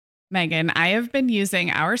Megan, I have been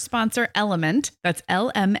using our sponsor Element, that's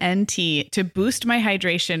LMNT, to boost my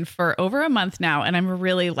hydration for over a month now, and I'm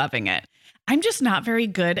really loving it. I'm just not very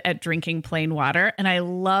good at drinking plain water, and I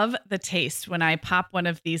love the taste when I pop one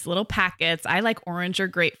of these little packets. I like orange or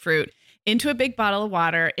grapefruit into a big bottle of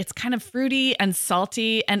water. It's kind of fruity and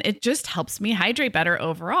salty, and it just helps me hydrate better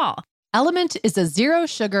overall. Element is a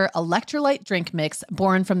zero-sugar electrolyte drink mix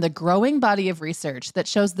born from the growing body of research that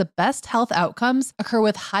shows the best health outcomes occur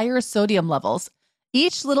with higher sodium levels.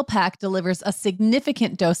 Each little pack delivers a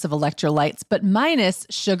significant dose of electrolytes, but minus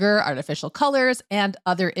sugar, artificial colors, and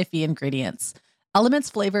other iffy ingredients. Element's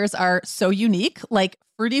flavors are so unique, like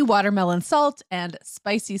fruity watermelon salt and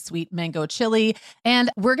spicy sweet mango chili. And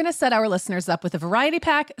we're going to set our listeners up with a variety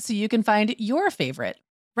pack so you can find your favorite.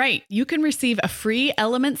 Right. You can receive a free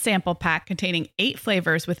Element sample pack containing 8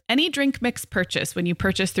 flavors with any drink mix purchase when you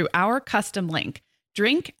purchase through our custom link,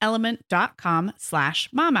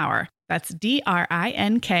 drinkelement.com/momhour. That's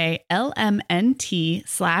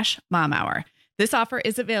DRINKLMNT/momhour. This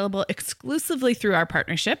is available exclusively through our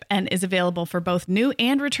partnership and is available for both new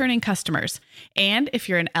and returning customers. And if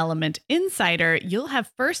you're an Element insider, you'll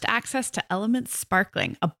have first access to Element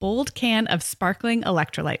Sparkling, a bold can of sparkling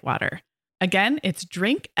electrolyte water. Again, it's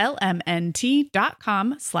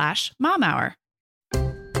drinklmnt.com/momhour.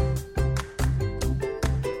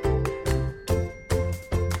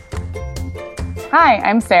 Hi,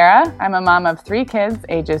 I'm Sarah. I'm a mom of 3 kids,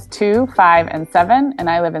 ages 2, 5, and 7, and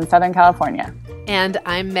I live in Southern California. And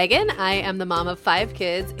I'm Megan. I am the mom of 5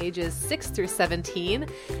 kids, ages 6 through 17,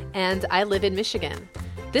 and I live in Michigan.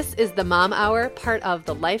 This is the Mom Hour, part of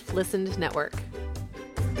the Life Listened Network.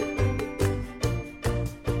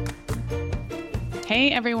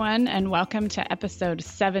 Hey everyone, and welcome to episode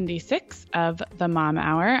 76 of the Mom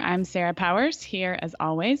Hour. I'm Sarah Powers, here as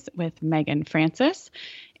always with Megan Francis.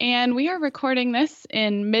 And we are recording this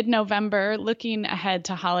in mid-November, looking ahead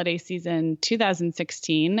to holiday season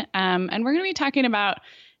 2016. And we're going to be talking about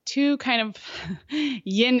 2 kind of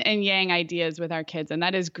yin and yang ideas with our kids, and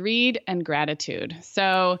that is greed and gratitude.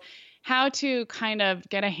 So how to kind of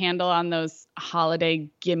get a handle on those holiday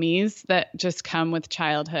gimmies that just come with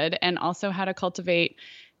childhood, and also how to cultivate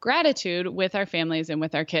gratitude with our families and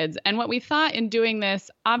with our kids. And what we thought in doing this,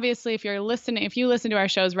 obviously, if you listen to our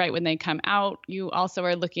shows right when they come out, you also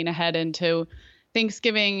are looking ahead into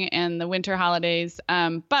Thanksgiving and the winter holidays.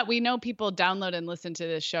 But we know people download and listen to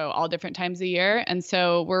this show all different times of year. And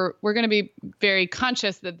so we're going to be very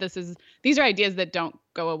conscious that these are ideas that don't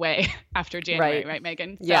go away after January, right,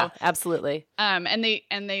 Megan? Yeah, absolutely. And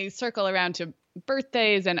they circle around to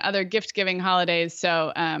birthdays and other gift-giving holidays.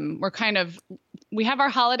 So we have our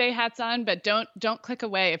holiday hats on, but don't click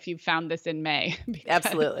away if you found this in May. Because,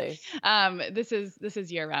 absolutely. This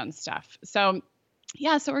is year-round stuff. So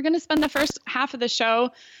yeah, so we're going to spend the first half of the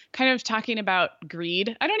show kind of talking about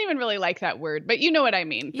greed. I don't even really like that word, but you know what I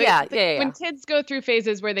mean. Yeah. When kids go through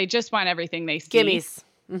phases where they just want everything they see. Gimmies.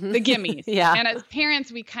 Mm-hmm. The gimmies. Yeah. And as parents,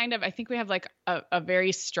 I think we have like a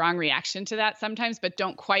very strong reaction to that sometimes, but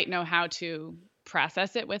don't quite know how to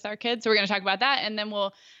process it with our kids. So we're going to talk about that. And then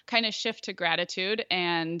we'll kind of shift to gratitude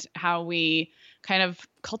and how we kind of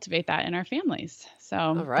cultivate that in our families.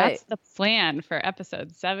 So That's the plan for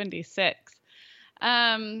episode 76.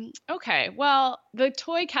 Okay. Well, the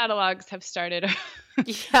toy catalogs have started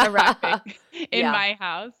arriving in my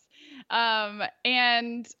house. And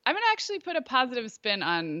I'm going to actually put a positive spin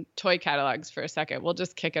on toy catalogs for a second. We'll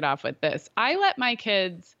just kick it off with this. I let my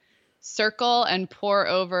kids circle and pore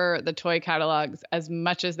over the toy catalogs as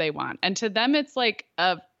much as they want. And to them, it's like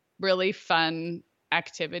a really fun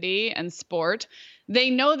activity and sport.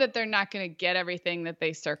 They know that they're not going to get everything that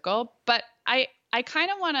they circle, but I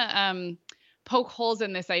kind of want to poke holes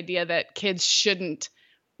in this idea that kids shouldn't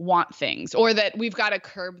want things, or that we've got to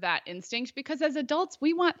curb that instinct, because as adults,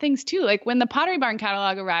 we want things too. Like when the Pottery Barn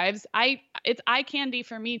catalog arrives, it's eye candy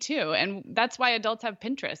for me too. And that's why adults have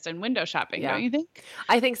Pinterest and window shopping, don't you think?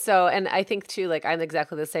 I think so. And I think too, like I'm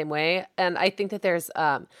exactly the same way. And I think that there's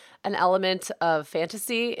an element of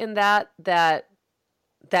fantasy in that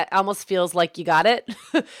almost feels like you got it.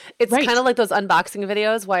 It's kind of like those unboxing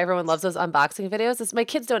videos. Why everyone loves those unboxing videos is my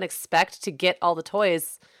kids don't expect to get all the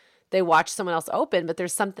toys they watch someone else open, but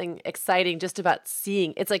there's something exciting just about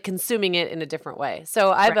seeing. It's like consuming it in a different way.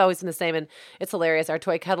 So I've always been the same, and it's hilarious. Our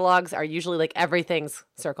toy catalogs are usually like everything's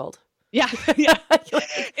circled. Yeah.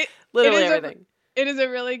 Literally everything. It is a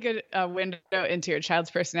really good window into your child's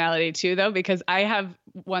personality too, though, because I have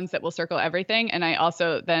ones that will circle everything. And I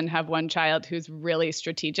also then have one child who's really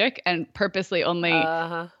strategic and purposely only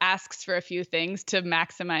asks for a few things to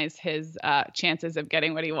maximize his chances of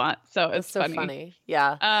getting what he wants. So it's so funny.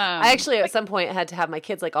 Yeah. I actually at some point had to have my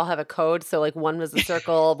kids like all have a code. So like one was a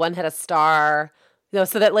circle, one had a star.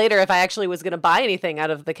 So that later, if I actually was going to buy anything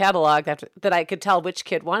out of the catalog, that I could tell which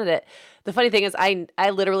kid wanted it. The funny thing is, I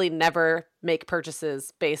literally never make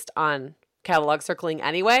purchases based on catalog circling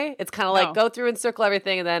anyway. It's kind of like go through and circle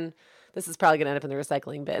everything, and then this is probably going to end up in the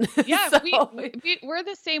recycling bin. Yeah, we're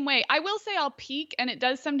the same way. I will say I'll peek, and it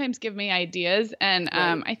does sometimes give me ideas. And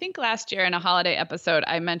I think last year in a holiday episode,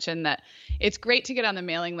 I mentioned that it's great to get on the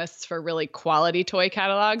mailing lists for really quality toy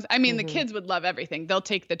catalogs. I mean, the kids would love everything. They'll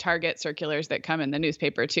take the Target circulars that come in the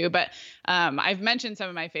newspaper too. But I've mentioned some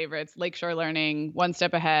of my favorites: Lakeshore Learning, One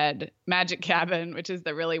Step Ahead, Magic Cabin, which is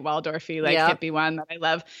the really Waldorfy, hippie one that I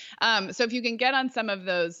love. So if you can get on some of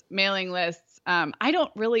those mailing lists, I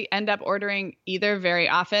don't really end up ordering either very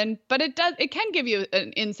often, but it can give you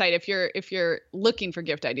an insight if you're looking for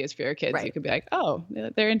gift ideas for your kids. Right. You could be like, oh,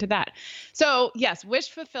 they're into that. So yes, wish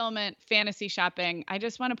fulfillment, fantasy shopping. I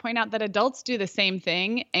just want to point out that adults do the same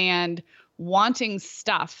thing, and wanting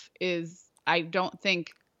stuff is, I don't think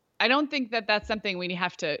that that's something we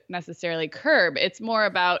have to necessarily curb. It's more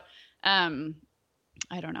about, I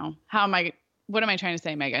don't know, what am I trying to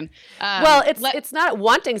say, Megan? Well, it's not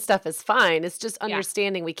wanting stuff is fine. It's just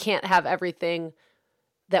understanding we can't have everything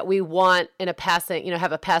that we want in a passing,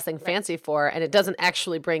 have a passing fancy for, and it doesn't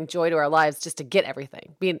actually bring joy to our lives just to get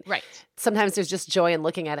everything. Sometimes there's just joy in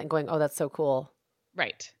looking at it and going, oh, that's so cool.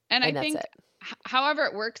 Right. And I think however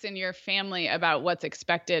it works in your family about what's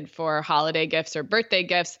expected for holiday gifts or birthday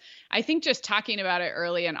gifts, I think just talking about it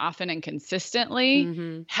early and often and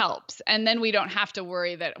consistently helps. And then we don't have to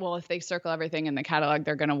worry that, well, if they circle everything in the catalog,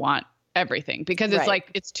 they're going to want everything, because it's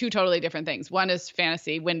it's two totally different things. One is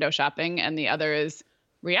fantasy window shopping and the other is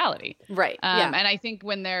reality. Right. And I think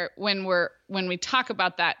when we talk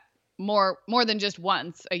about that more than just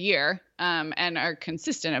once a year, and are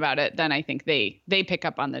consistent about it, then I think they pick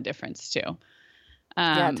up on the difference too.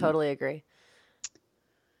 Yeah, totally agree.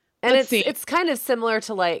 And it's kind of similar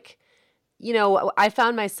to like, I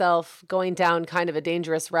found myself going down kind of a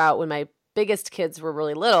dangerous route when my biggest kids were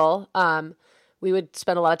really little. We would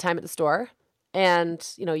spend a lot of time at the store and,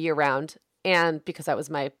 year round. And because that was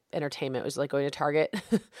my entertainment, it was like going to Target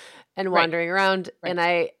and wandering around. Right. And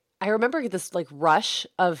I remember this like rush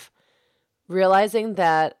of realizing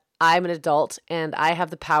that I'm an adult and I have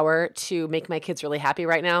the power to make my kids really happy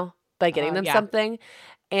right now by getting them something.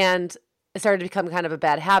 And it started to become kind of a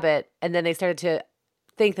bad habit. And then they started to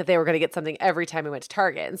think that they were going to get something every time we went to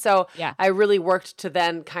Target. And so I really worked to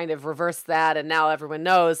then kind of reverse that. And now everyone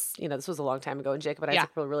knows, this was a long time ago when Jacob and Isaac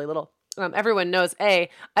were really little. Everyone knows, A,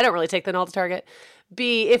 I don't really take them all to Target.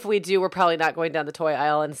 B, if we do, we're probably not going down the toy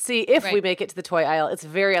aisle. And C, if we make it to the toy aisle, it's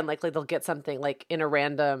very unlikely they'll get something like on a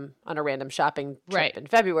random shopping trip in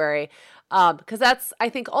February. Because that's, I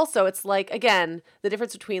think also it's like, again, the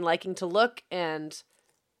difference between liking to look and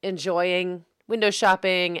enjoying window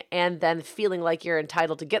shopping and then feeling like you're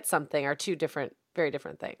entitled to get something are two very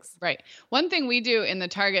different things. Right. One thing we do in the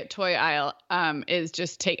Target toy aisle is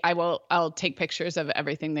just I'll take pictures of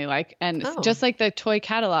everything they like. And just like the toy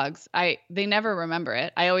catalogs, they never remember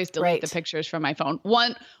it. I always delete the pictures from my phone.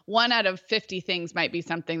 One out of 50 things might be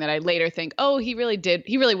something that I later think, oh, he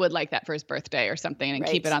really would like that for his birthday or something, and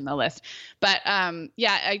keep it on the list. But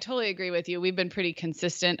I totally agree with you. We've been pretty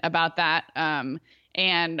consistent about that.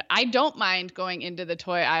 And I don't mind going into the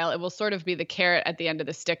toy aisle. It will sort of be the carrot at the end of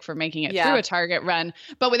the stick for making it through a Target run,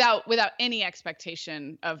 but without any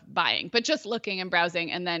expectation of buying, but just looking and browsing.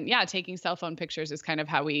 And then, taking cell phone pictures is kind of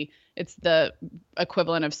how it's the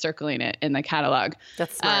equivalent of circling it in the catalog.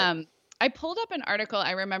 That's smart. I pulled up an article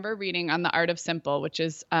I remember reading on The Art of Simple, which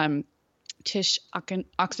is Tish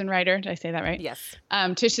Oxenreider. Did I say that right? Yes.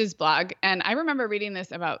 Tish's blog. And I remember reading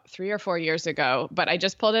this about 3 or 4 years ago, but I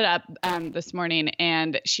just pulled it up this morning,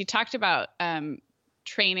 and she talked about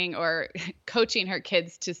training or coaching her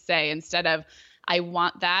kids to say, instead of I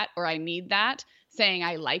want that or I need that, saying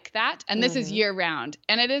I like that. And this is year round.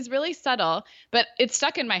 And it is really subtle, but it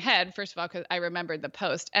stuck in my head, first of all, because I remembered the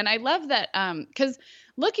post. And I love that because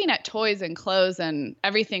looking at toys and clothes and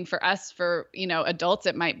everything for us, for, adults,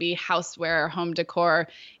 it might be houseware or home decor.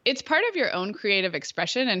 It's part of your own creative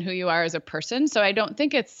expression and who you are as a person. So I don't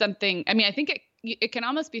think it's something, I think it can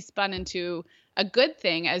almost be spun into a good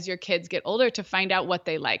thing as your kids get older to find out what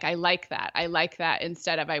they like. I like that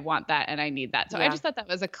instead of I want that and I need that. So I just thought that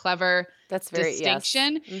was a clever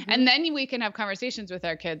distinction. Yes. And then we can have conversations with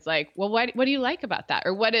our kids like, well, what do you like about that?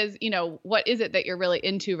 Or what is it that you're really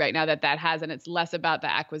into right now that has, and it's less about the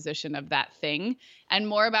acquisition of that thing and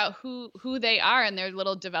more about who they are and their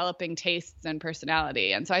little developing tastes and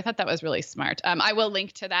personality. And so I thought that was really smart. I will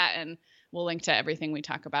link to that, and we'll link to everything we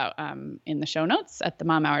talk about in the show notes at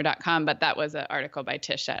themomhour.com. But that was an article by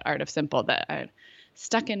Tish at Art of Simple that I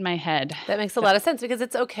stuck in my head. That makes a lot of sense because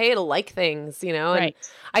it's okay to like things, you know? And right.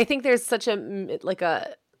 I think there's such a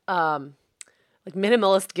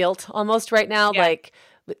minimalist guilt almost right now. Yeah. Like,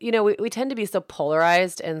 you know, we tend to be so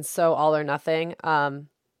polarized and so all or nothing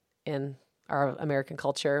in our American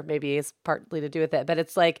culture. Maybe it's partly to do with it. But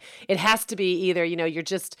it's like it has to be either, you know, you're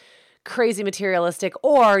just crazy materialistic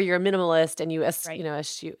or you're a minimalist and you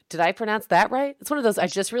eschew. Did I pronounce that right? It's one of those. I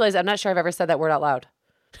just realized I'm not sure I've ever said that word out loud.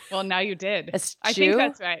 Well, now you did. Eschew? I think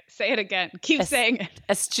that's right. Say it again. Keep saying it.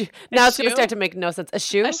 Eschew. Now it's going to start to make no sense.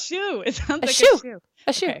 Eschew? Eschew. It sounds like eschew.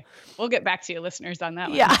 Eschew. Okay. We'll get back to you listeners on that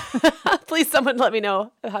one. Yeah. Please someone let me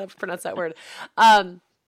know how to pronounce that word.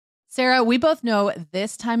 Sarah, we both know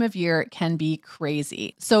this time of year can be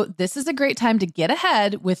crazy. So this is a great time to get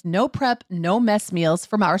ahead with no prep, no mess meals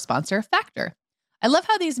from our sponsor, Factor. I love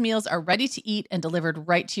how these meals are ready to eat and delivered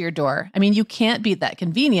right to your door. I mean, you can't beat that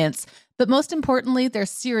convenience, but most importantly, they're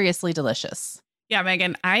seriously delicious. Yeah,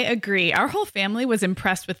 Megan, I agree. Our whole family was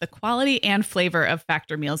impressed with the quality and flavor of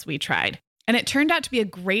Factor meals we tried. And it turned out to be a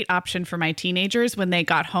great option for my teenagers when they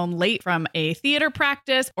got home late from a theater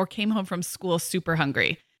practice or came home from school super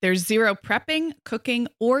hungry. There's zero prepping, cooking,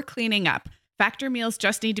 or cleaning up. Factor meals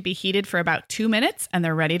just need to be heated for about 2 minutes and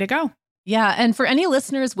they're ready to go. Yeah, and for any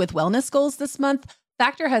listeners with wellness goals this month,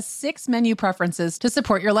 Factor has 6 menu preferences to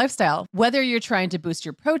support your lifestyle. Whether you're trying to boost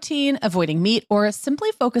your protein, avoiding meat, or simply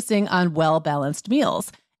focusing on well-balanced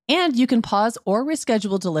meals. And you can pause or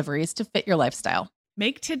reschedule deliveries to fit your lifestyle.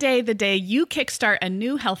 Make today the day you kickstart a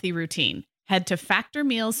new healthy routine. Head to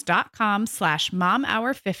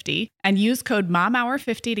factormeals.com/momhour50 and use code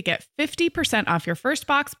momhour50 to get 50% off your first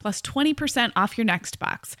box plus 20% off your next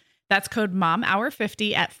box. That's code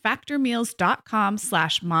momhour50 at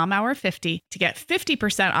factormeals.com/momhour50 to get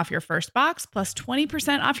 50% off your first box plus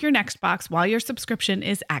 20% off your next box while your subscription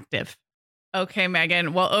is active. Okay,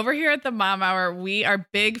 Megan. Well, over here at the Mom Hour, we are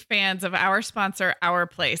big fans of our sponsor, Our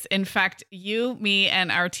Place. In fact, you, me,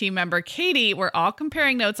 and our team member, Katie, were all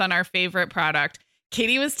comparing notes on our favorite product.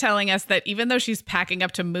 Katie was telling us that even though she's packing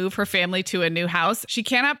up to move her family to a new house, she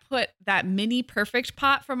cannot put that mini perfect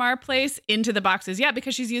pot from Our Place into the boxes yet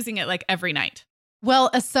because she's using it like every night. Well,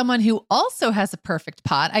 as someone who also has a perfect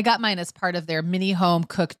pot, I got mine as part of their mini home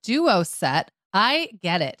cook duo set. I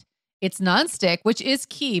get it. It's nonstick, which is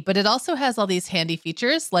key, but it also has all these handy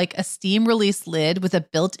features like a steam release lid with a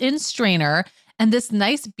built-in strainer and this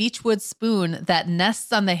nice beechwood spoon that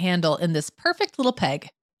nests on the handle in this perfect little peg.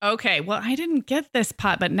 Okay, well, I didn't get this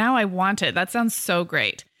pot, but now I want it. That sounds so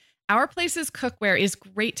great. Our Place's cookware is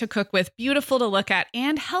great to cook with, beautiful to look at,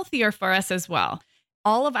 and healthier for us as well.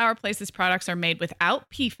 All of Our Place's products are made without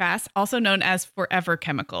PFAS, also known as forever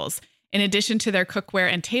chemicals. In addition to their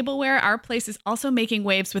cookware and tableware, Our Place is also making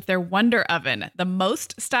waves with their Wonder Oven, the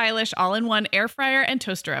most stylish all-in-one air fryer and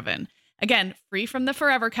toaster oven. Again, free from the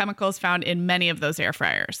forever chemicals found in many of those air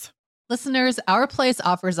fryers. Listeners, Our Place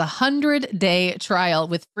offers a 100-day trial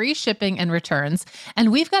with free shipping and returns,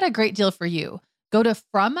 and we've got a great deal for you. Go to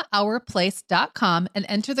FromOurPlace.com and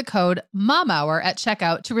enter the code MOMHOUR at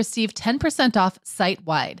checkout to receive 10% off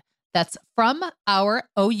site-wide. That's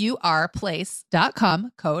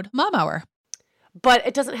FromOurPlace.com, code MOMHOUR. But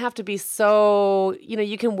it doesn't have to be so,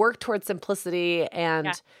 you can work towards simplicity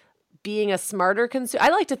and being a smarter consumer. I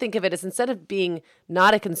like to think of it as instead of being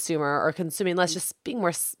not a consumer or consuming less, just being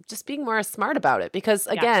more smart about it. Because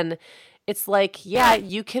again, it's like,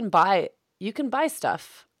 you can buy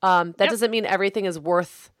stuff. That doesn't mean everything is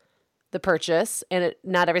worth the purchase, and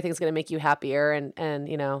not everything's going to make you happier. And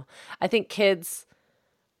I think kids,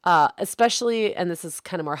 especially, and this is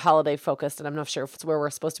kind of more holiday focused, and I'm not sure if it's where we're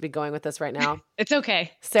supposed to be going with this right now. It's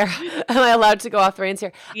okay. Sarah, am I allowed to go off the reins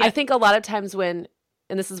here? Yeah. I think a lot of times and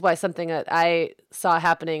this is why something that I saw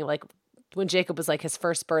happening, like when Jacob was like his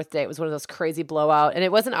first birthday, it was one of those crazy blowout, and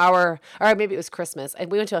it wasn't or maybe it was Christmas,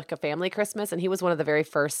 and we went to like a family Christmas, and he was one of the very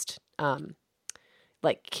first,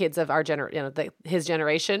 like kids of our his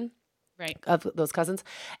generation. Right. Of those cousins.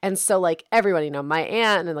 And so like everybody, my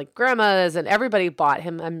aunt and like grandmas and everybody bought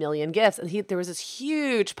him a million gifts. And there was this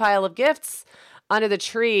huge pile of gifts under the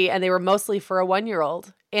tree, and they were mostly for a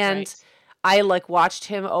 1-year-old. And I like watched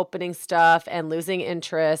him opening stuff and losing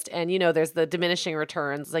interest. And, you know, there's the diminishing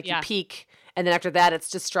returns. Like you peak. And then after that, it's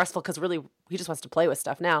just stressful because really he just wants to play with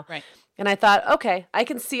stuff now. Right. And I thought, okay, I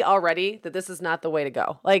can see already that this is not the way to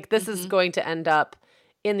go. Like this is going to end up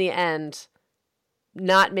in the end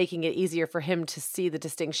not making it easier for him to see the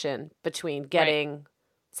distinction between getting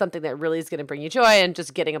something that really is going to bring you joy and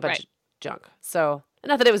just getting a bunch of junk. So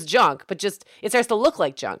not that it was junk, but just it starts to look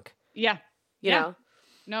like junk. Yeah. You know?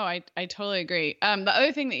 No, I totally agree. The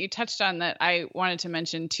other thing that you touched on that I wanted to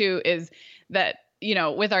mention too is that, you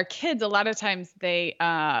know, with our kids, a lot of times they,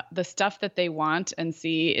 the stuff that they want and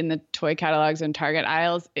see in the toy catalogs and Target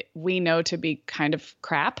aisles, we know to be kind of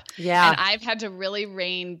crap. Yeah. And I've had to really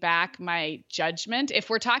rein back my judgment. If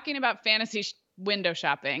we're talking about fantasy window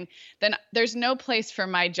shopping, then there's no place for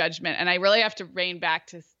my judgment. And I really have to rein back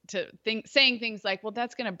to saying things like, well,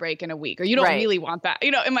 that's going to break in a week, or you don't really want that.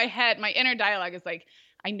 You know, in my head, my inner dialogue is like,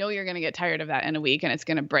 I know you're going to get tired of that in a week and it's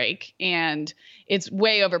going to break and it's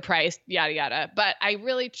way overpriced, yada, yada. But I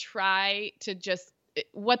really try to just,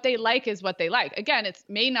 what they like is what they like. Again, it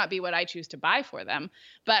may not be what I choose to buy for them,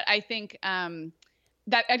 but I think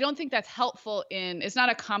that I don't think that's helpful it's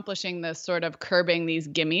not accomplishing the sort of curbing these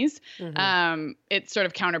gimmies. It's sort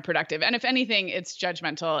of counterproductive. And if anything, it's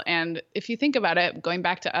judgmental. And if you think about it, going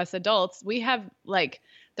back to us adults, we have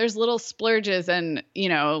there's little splurges and, you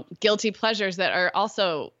know, guilty pleasures that are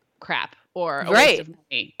also crap or a waste of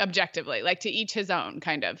money, objectively, like to each his own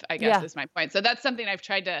kind of, I guess is my point. So that's something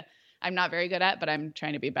I'm not very good at, but I'm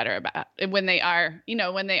trying to be better about when they are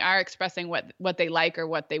expressing what they like or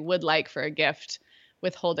what they would like for a gift,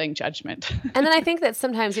 withholding judgment. And then I think that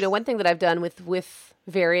sometimes, you know, one thing that I've done with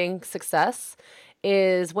varying success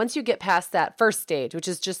is once you get past that first stage, which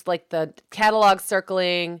is just like the catalog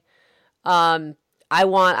circling, I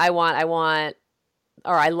want,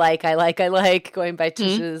 or I like, going by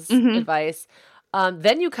Tish's advice.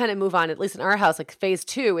 Then you kind of move on, at least in our house, like phase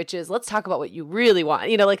 2, which is let's talk about what you really want.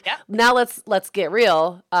 You know, like now let's get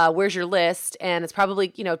real. Where's your list? And it's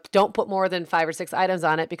probably, you know, don't put more than 5 or 6 items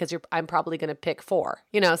on it because I'm probably going to pick 4,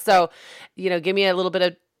 you know? So, you know, give me a little bit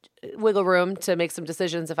of wiggle room to make some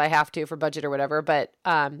decisions if I have to for budget or whatever, but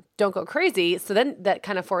don't go crazy. So then that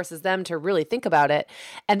kind of forces them to really think about it.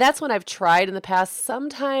 And that's when I've tried in the past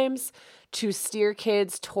sometimes to steer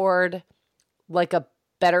kids toward like a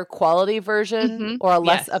better quality version or a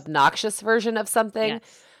less obnoxious version of something.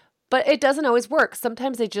 Yes. But it doesn't always work.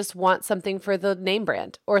 Sometimes they just want something for the name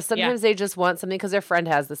brand, or sometimes they just want something because their friend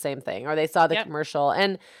has the same thing or they saw the commercial.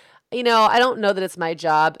 And you know, I don't know that it's my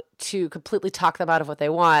job to completely talk them out of what they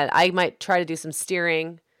want. I might try to do some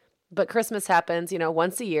steering, but Christmas happens, you know,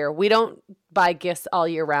 once a year. We don't buy gifts all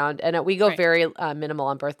year round, and we go very minimal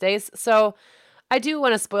on birthdays. So I do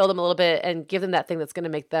want to spoil them a little bit and give them that thing that's going to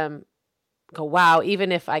make them go, wow,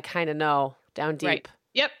 even if I kind of know down deep. Right.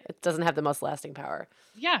 Yep. It doesn't have the most lasting power.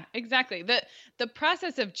 Yeah, exactly. The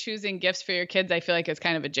process of choosing gifts for your kids, I feel like is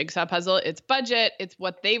kind of a jigsaw puzzle. It's budget, it's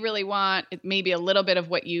what they really want, it may be a little bit of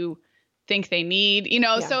what you think they need, you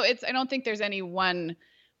know. So I don't think there's any one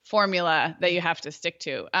formula that you have to stick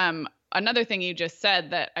to. Another thing you just said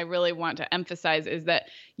that I really want to emphasize is that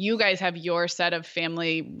you guys have your set of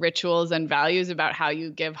family rituals and values about how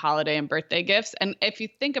you give holiday and birthday gifts. And if you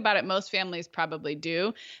think about it, most families probably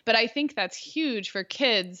do. But I think that's huge for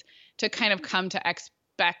kids to kind of come to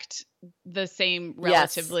expect the same,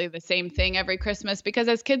 relatively the same thing every Christmas. Because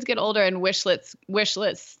as kids get older and wish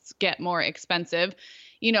lists get more expensive,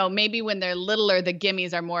 you know, maybe when they're littler, the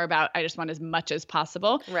gimmies are more about, I just want as much as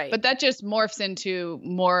possible. Right. But that just morphs into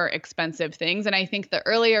more expensive things. And I think the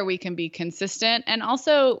earlier we can be consistent and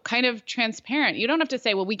also kind of transparent, you don't have to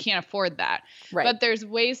say, well, we can't afford that. Right. But there's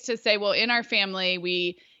ways to say, well, in our family,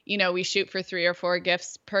 we shoot for 3 or 4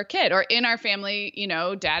 gifts per kid. Or in our family, you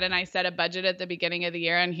know, Dad and I set a budget at the beginning of the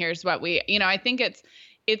year and here's what I think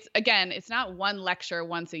it's again, it's not one lecture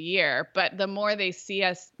once a year, but the more they see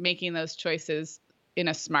us making those choices in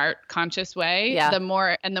a smart, conscious way, the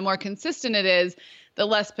more consistent it is, the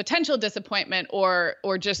less potential disappointment or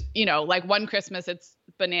just, you know, like one Christmas it's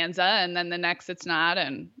bonanza and then the next it's not.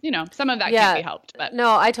 And, you know, some of that can't be helped. But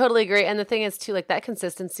no, I totally agree. And the thing is too, like that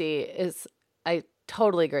consistency is, I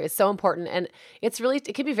totally agree. It's so important. And it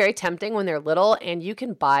can be very tempting when they're little and you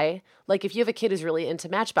can buy, like if you have a kid who's really into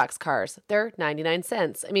Matchbox cars, they're 99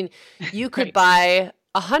 cents. I mean, you could buy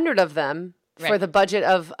 100 of them for the budget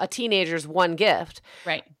of a teenager's one gift.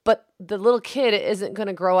 Right. But the little kid isn't going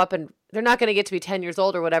to grow up and they're not going to get to be 10 years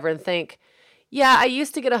old or whatever and think, yeah, I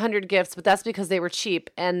used to get 100 gifts, but that's because they were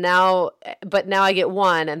cheap. And now I get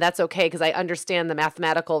one and that's okay because I understand the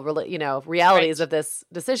mathematical, realities of this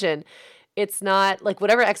decision. it's not like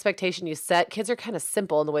whatever expectation you set, kids are kind of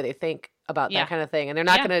simple in the way they think about that kind of thing. And they're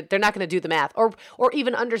not going to do the math or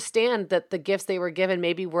even understand that the gifts they were given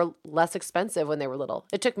maybe were less expensive when they were little.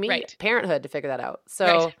 It took me parenthood to figure that out.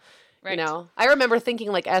 So, you know, I remember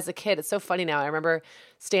thinking like as a kid, it's so funny now. I remember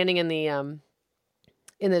standing in the,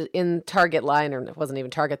 in Target line, or it wasn't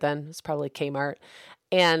even Target then, it was probably Kmart,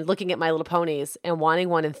 and looking at My Little Ponies and wanting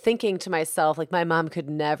one and thinking to myself, like, my mom could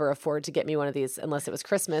never afford to get me one of these unless it was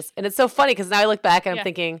Christmas. And it's so funny because now I look back and I'm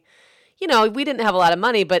thinking, you know, we didn't have a lot of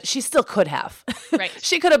money, but she still could have. Right.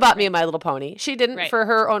 She could have bought me a My Little Pony. She didn't for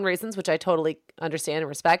her own reasons, which I totally understand and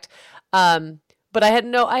respect. But I had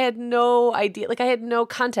no idea, like I had no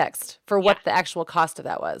context for what the actual cost of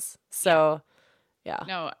that was. So,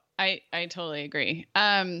 No, I totally agree.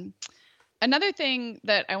 Another thing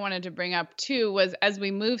that I wanted to bring up too was as we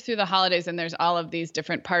move through the holidays and there's all of these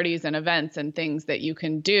different parties and events and things that you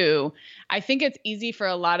can do, I think it's easy for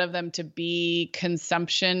a lot of them to be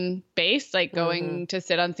consumption based, like going to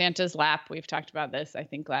sit on Santa's lap. We've talked about this, I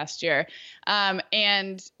think, last year.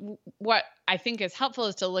 And what I think is helpful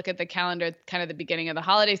is to look at the calendar kind of the beginning of the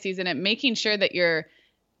holiday season and making sure that your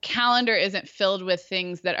calendar isn't filled with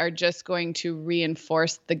things that are just going to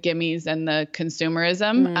reinforce the gimmies and the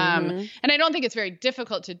consumerism. And I don't think it's very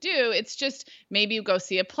difficult to do. It's just maybe you go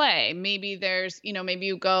see a play. Maybe there's, you know, maybe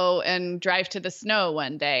you go and drive to the snow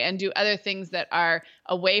one day and do other things that are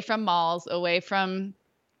away from malls, away from,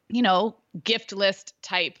 you know, gift list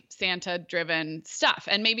type Santa driven stuff.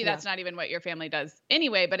 And maybe that's not even what your family does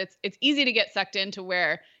anyway, but it's easy to get sucked into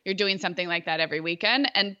where you're doing something like that every weekend.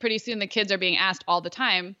 And pretty soon the kids are being asked all the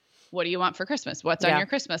time, what do you want for Christmas? What's on your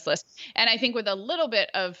Christmas list? And I think with a little bit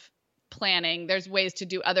of planning, there's ways to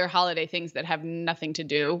do other holiday things that have nothing to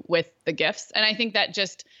do with the gifts. And I think that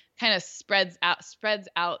just kind of spreads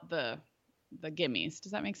out the gimmies.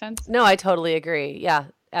 Does that make sense? No, I totally agree. Yeah,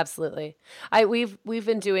 absolutely. We've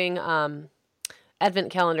been doing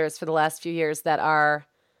advent calendars for the last few years that are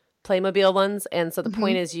Playmobil ones. And so the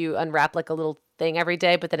point is you unwrap like a little thing every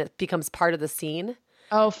day, but then it becomes part of the scene.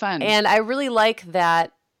 Oh, fun. And I really like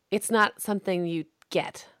that it's not something you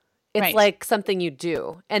get. It's like something you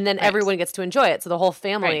do. And then everyone gets to enjoy it. So the whole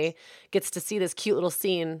family gets to see this cute little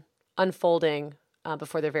scene unfolding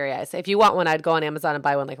before their very eyes. If you want one, I'd go on Amazon and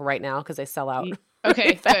buy one like right now because they sell out.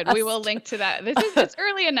 Okay, good. We will link to that. It's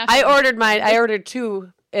early enough. I ordered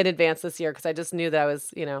two in advance this year because I just knew that I was,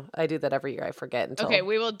 you know, I do that every year. I forget until. Okay,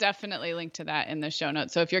 we will definitely link to that in the show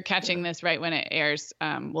notes. So if you're catching this right when it airs,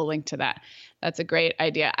 we'll link to that. That's a great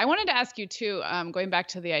idea. I wanted to ask you too, going back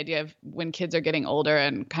to the idea of when kids are getting older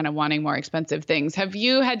and kind of wanting more expensive things. Have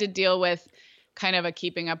you had to deal with kind of a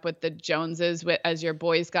keeping up with the Joneses as your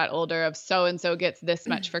boys got older of so-and-so gets this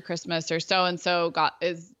much for Christmas or so-and-so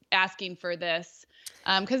is asking for this?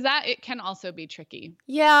 Because it can also be tricky.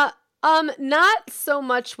 Yeah. Not so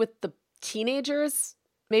much with the teenagers,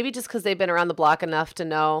 maybe just because they've been around the block enough to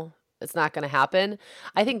know it's not going to happen.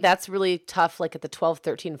 I think that's really tough, like at the 12,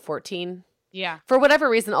 13, 14. Yeah. For whatever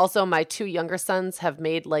reason, also, my two younger sons have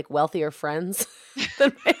made like wealthier friends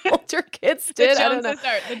than my older kids did. The Joneses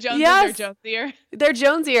are Jonesier. They're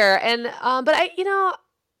Jonesier. And, but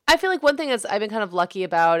I feel like one thing I've been kind of lucky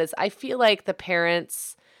about is I feel like the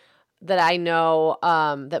parents that I know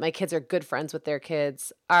that my kids are good friends with their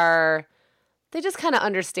kids they just kind of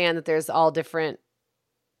understand that there's all different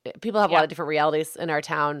people have a lot of different realities in our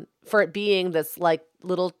town for it being this like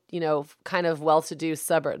little, you know, kind of well-to-do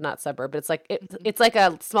not suburb, but it's like it's like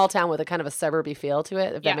a small town with a kind of a suburby feel to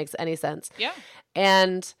it, if that makes any sense. Yeah.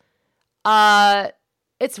 And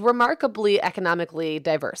it's remarkably economically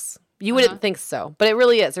diverse. You wouldn't think so, but it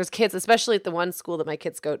really is. There's kids, especially at the one school that my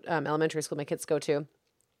kids go, elementary school my kids go to.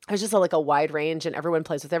 There's just like a wide range and everyone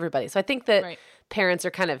plays with everybody. So I think that parents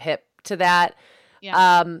are kind of hip to that.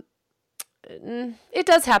 Yeah. It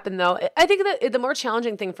does happen though. I think that the more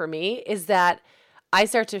challenging thing for me is that I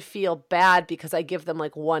start to feel bad because I give them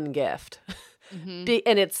like one gift and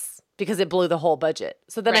it's because it blew the whole budget.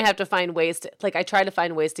 So then I have to find ways to, like, I try to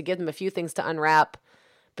find ways to give them a few things to unwrap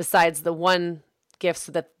besides the one gift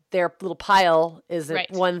so that their little pile is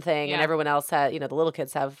one thing and everyone else has, you know, the little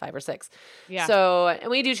kids have 5 or 6. Yeah. So, and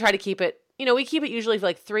we do try to keep it, you know, we keep it usually for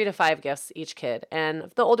like 3 to 5 gifts each kid.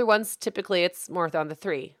 And the older ones, typically it's more on the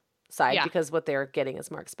 3 side because what they're getting is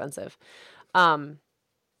more expensive.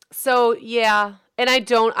 So yeah. And I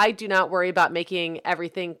do not worry about making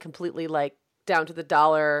everything completely like down to the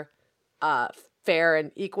dollar, fair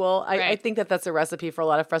and equal. I think that that's a recipe for a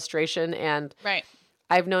lot of frustration. And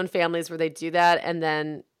I've known families where they do that. And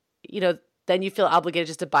then, you know, then you feel obligated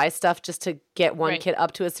just to buy stuff just to get one kid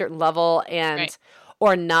up to a certain level and,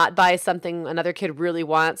 or not buy something another kid really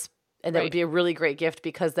wants And that would be a really great gift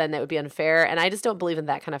because then that would be unfair. And I just don't believe in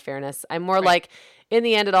that kind of fairness. I'm more like, in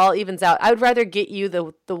the end, it all evens out. I would rather get you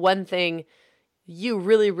the one thing you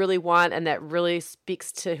really, really want and that really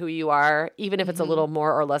speaks to who you are, even if it's a little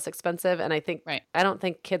more or less expensive. And I think, I don't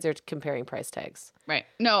think kids are comparing price tags. Right.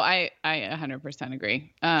 No, I 100%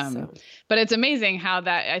 agree. But it's amazing how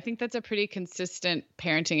I think that's a pretty consistent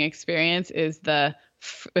parenting experience is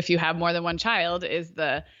if you have more than one child, is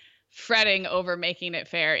the fretting over making it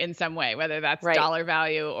fair in some way, whether that's dollar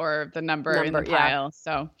value or the number in the pile. Yeah.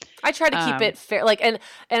 So I try to keep it fair. Like, and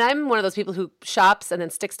I'm one of those people who shops and then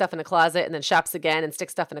sticks stuff in a closet and then shops again and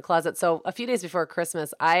sticks stuff in a closet. So a few days before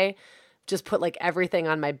Christmas, I just put like everything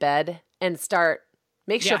on my bed and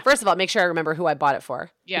first of all, make sure I remember who I bought it for.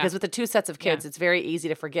 Yeah. Because with the 2 sets of kids, it's very easy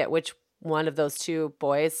to forget which one of those 2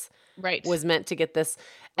 boys was meant to get this.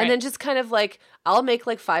 And then just kind of like, I'll make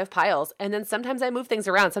like 5 piles. And then sometimes I move things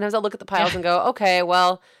around. Sometimes I'll look at the piles and go, okay,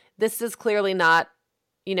 well, this is clearly not,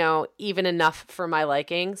 even enough for my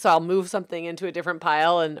liking. So I'll move something into a different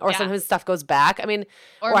pile or sometimes stuff goes back. I mean,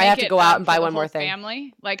 or I have to go out and buy one more thing.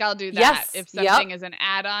 Family. Like I'll do that if something is an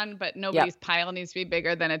add-on, but nobody's pile needs to be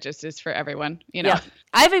bigger than it just is for everyone, Yeah.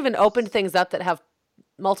 I've even opened things up that have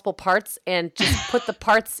multiple parts and just put the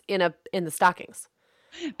parts in the stockings.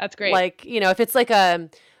 That's great. Like, if it's like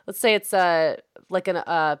let's say it's like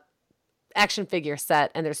an action figure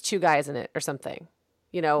set and there's 2 guys in it or something,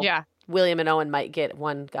 William and Owen might get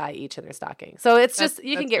 1 guy each in their stocking. So it's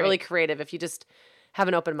you can get really creative if you just have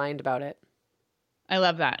an open mind about it. I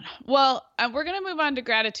love that. Well, we're going to move on to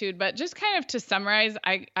gratitude, but just kind of to summarize,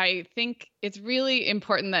 I think it's really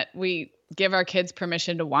important that we give our kids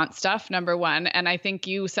permission to want stuff, number one. And I think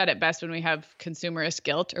you said it best when we have consumerist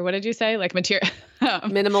guilt, or what did you say? Like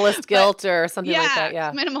minimalist guilt or something like that.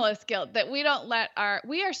 Yeah. Minimalist guilt, that we don't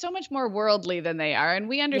we are so much more worldly than they are. And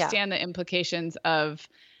we understand the implications of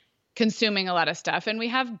consuming a lot of stuff. And we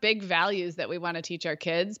have big values that we want to teach our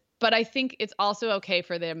kids. But I think it's also okay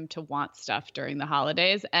for them to want stuff during the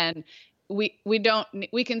holidays. And we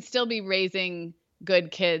can still be raising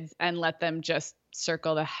good kids and let them just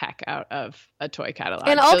circle the heck out of a toy catalog.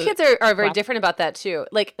 And all kids are very different about that too.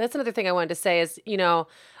 Like, that's another thing I wanted to say is, I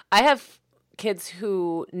have kids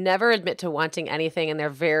who never admit to wanting anything and they're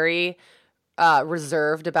very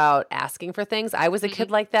reserved about asking for things. I was a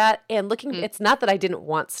kid like that, and it's not that I didn't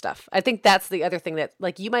want stuff. I think that's the other thing, that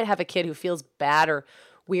like you might have a kid who feels bad or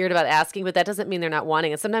weird about asking, but that doesn't mean they're not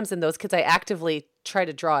wanting. And sometimes in those kids, I actively try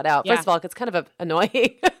to draw it out. First of all, it's kind of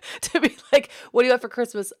annoying to be like, what do you want for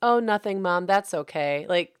Christmas? Oh, nothing, Mom. That's okay.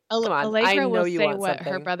 Like, come on. Allegra I know will you say want what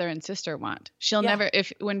something. her brother and sister want. She'll never,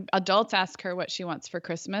 when adults ask her what she wants for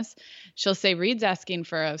Christmas, she'll say, Reed's asking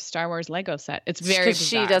for a Star Wars Lego set. It's very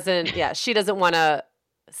bizarre. She doesn't want to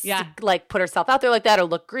like put herself out there like that or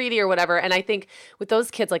look greedy or whatever. And I think with those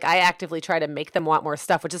kids, like I actively try to make them want more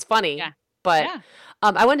stuff, which is funny. Yeah. But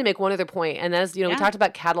I wanted to make one other point, and that is, we talked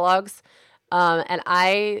about catalogs, and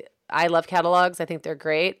I love catalogs. I think they're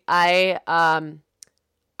great. I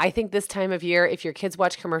think this time of year, if your kids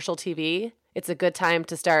watch commercial TV, it's a good time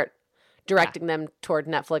to start directing them toward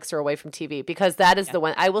Netflix or away from TV, because that is the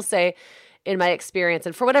one. I will say, in my experience,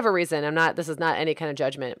 and for whatever reason, this is not any kind of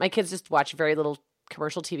judgment, my kids just watch very little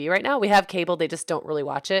commercial TV right now. We have cable, they just don't really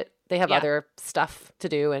watch it. They have other stuff to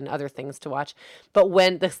do and other things to watch. But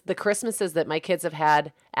when the Christmases that my kids have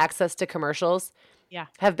had access to commercials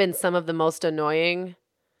have been some of the most annoying,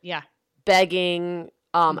 begging,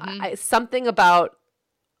 something about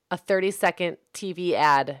a 30-second TV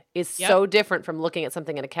ad is so different from looking at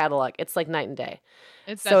something in a catalog. It's like night and day.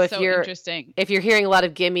 That's so interesting. If you're hearing a lot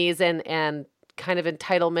of gimmies and kind of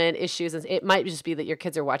entitlement issues, it might just be that your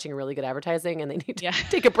kids are watching really good advertising and they need to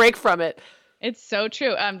take a break from it. It's so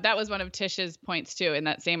true. That was one of Tish's points too in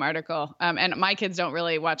that same article. And my kids don't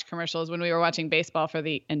really watch commercials. When we were watching baseball for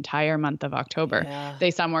the entire month of October,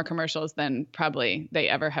 they saw more commercials than probably they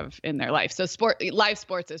ever have in their life. So live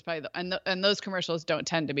sports is probably, and those commercials don't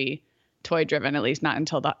tend to be toy driven, at least not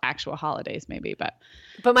until the actual holidays maybe. But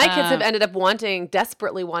my kids have ended up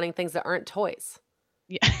desperately wanting things that aren't toys.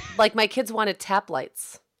 Yeah. Like my kids wanted tap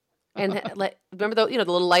lights, and like remember the the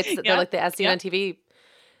little lights that they're like the SC on TV.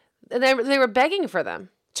 And they were begging for them.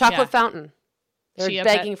 Chocolate fountain. They were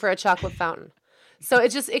begging for a chocolate fountain. So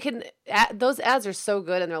those ads are so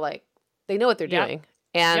good, and they're like, they know what they're doing,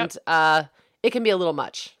 and it can be a little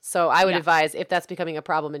much. So I would advise, if that's becoming a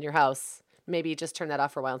problem in your house, maybe just turn that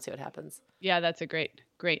off for a while and see what happens. Yeah, that's a great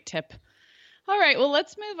tip. All right, well,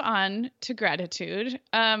 let's move on to gratitude.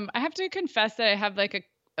 I have to confess that I have like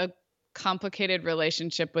a complicated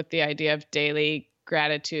relationship with the idea of daily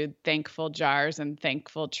gratitude, thankful jars and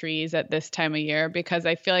thankful trees at this time of year, because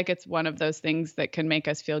I feel like it's one of those things that can make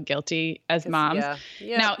us feel guilty as moms.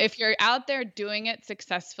 Yeah. Now, if you're out there doing it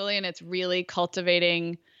successfully and it's really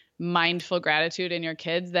cultivating mindful gratitude in your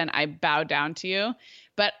kids, then I bow down to you.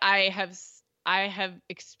 But I have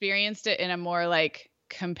experienced it in a more like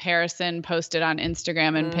comparison posted on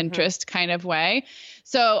Instagram and Pinterest kind of way.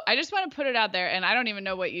 So I just want to put it out there, and I don't even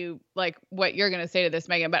know what you're going to say to this,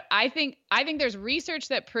 Megan, but I think there's research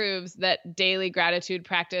that proves that daily gratitude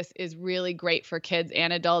practice is really great for kids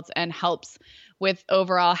and adults and helps with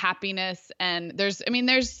overall happiness. And there's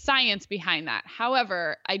science behind that.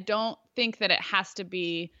 However, I don't think that it has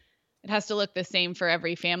to look the same for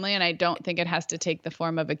every family. And I don't think it has to take the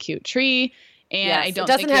form of a cute tree. And yes, I don't it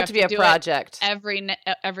doesn't think have to be a project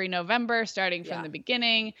every November, starting from the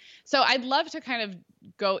beginning. So I'd love to kind of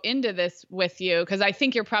go into this with you, because I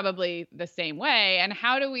think you're probably the same way. And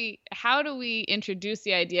how do we introduce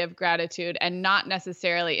the idea of gratitude, and not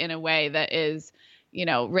necessarily in a way that is,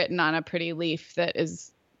 written on a pretty leaf that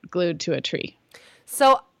is glued to a tree?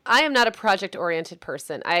 So I am not a project-oriented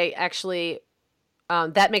person. I actually,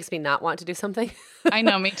 that makes me not want to do something. I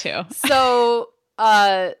know, me too. So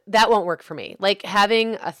that won't work for me. Like,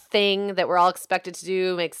 having a thing that we're all expected to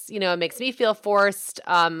do makes me feel forced.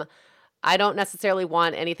 I don't necessarily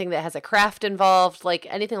want anything that has a craft involved, like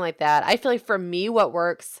anything like that. I feel like for me, what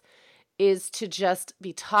works is to just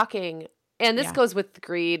be talking. And this goes with the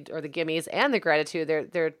greed or the gimmies and the gratitude.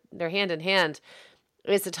 They're hand in hand.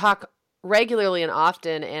 Is to talk regularly and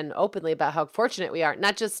often and openly about how fortunate we are,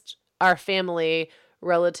 not just our family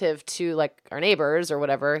relative to like our neighbors or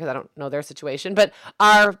whatever, because I don't know their situation, but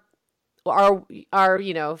our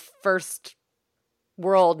first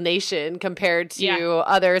world nation compared to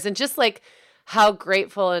others, and just like how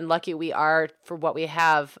grateful and lucky we are for what we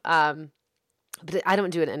have. But I don't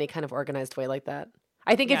do it in any kind of organized way like that.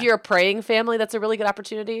 I think if you're a praying family, that's a really good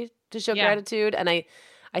opportunity to show gratitude. And I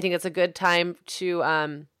think it's a good time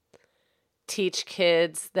to teach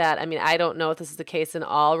kids that, I don't know if this is the case in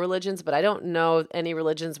all religions, but I don't know any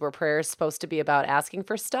religions where prayer is supposed to be about asking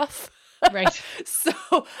for stuff. Right. So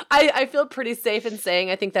I feel pretty safe in saying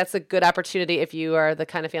I think that's a good opportunity if you are the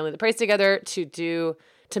kind of family that prays together to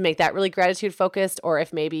make that really gratitude focused, or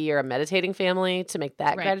if maybe you're a meditating family, to make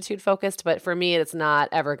that gratitude focused. But for me, it's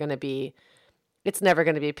never going to be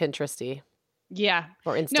Pinteresty. Yeah.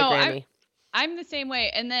 Or Instagrammy. No, I'm the same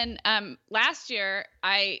way. And then last year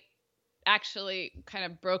I actually kind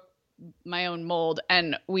of broke my own mold,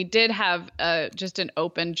 and we did have just an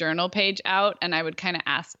open journal page out, and I would kind of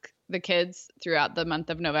ask the kids throughout the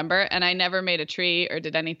month of November, and I never made a tree or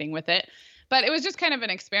did anything with it, but it was just kind of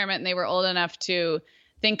an experiment, and they were old enough to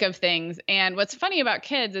think of things. And what's funny about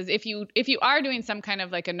kids is if you are doing some kind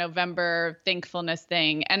of like a November thankfulness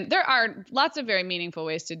thing, and there are lots of very meaningful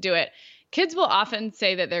ways to do it, kids will often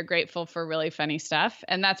say that they're grateful for really funny stuff.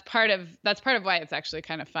 And that's part of why it's actually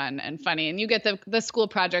kind of fun and funny. And you get the school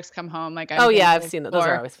projects come home. Like, I've seen that. Those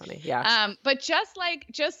are always funny. Yeah. But just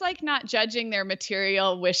like not judging their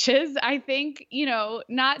material wishes, I think,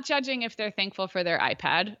 not judging if they're thankful for their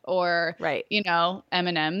iPad or,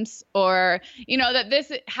 M&Ms, or, that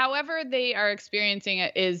this, however they are experiencing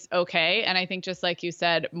it is okay. And I think, just like you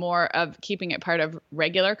said, more of keeping it part of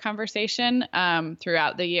regular conversation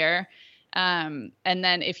throughout the year. And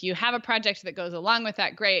then if you have a project that goes along with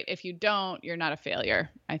that, great. If you don't, you're not a failure,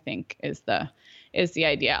 I think is the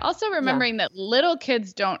idea. Also remembering that little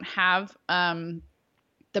kids don't have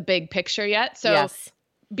the big picture yet. So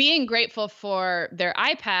being grateful for their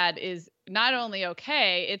iPad is not only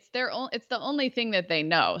okay, it's the only thing that they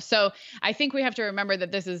know. So I think we have to remember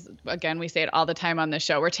that this is, again, we say it all the time on the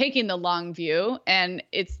show, we're taking the long view, and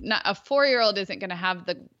it's not, a 4-year-old isn't going to have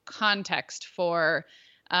the context for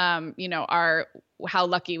how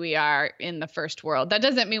lucky we are in the first world. That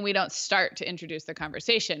doesn't mean we don't start to introduce the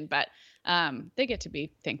conversation, but they get to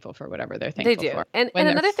be thankful for whatever they're thankful for. They do. And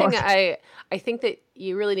another thing I think that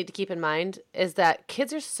you really need to keep in mind is that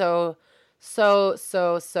kids are so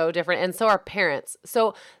different, and so are parents.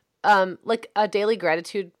 So like a daily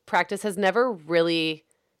gratitude practice it's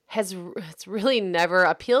really never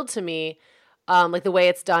appealed to me like the way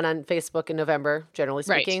it's done on Facebook in November, generally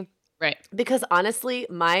speaking. Right. Because honestly,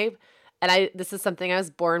 this is something I was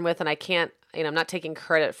born with, and I can't, I'm not taking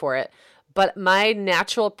credit for it, but my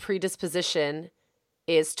natural predisposition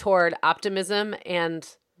is toward optimism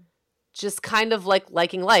and just kind of like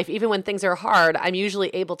liking life. Even when things are hard, I'm usually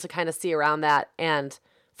able to kind of see around that and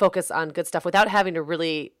focus on good stuff without having to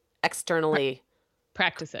really externally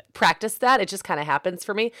practice that. It just kind of happens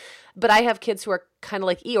for me. But I have kids who are kind of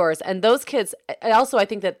like Eeyores, and those kids also, I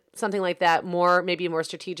think that something like that, maybe a more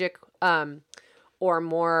strategic or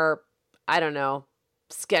more, I don't know,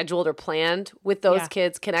 scheduled or planned with those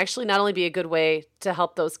kids can actually not only be a good way to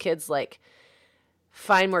help those kids like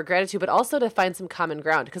find more gratitude, but also to find some common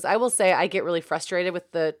ground. Because I will say I get really frustrated with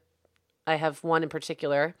I have one in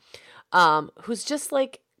particular who's just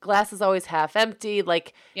like, glass is always half empty,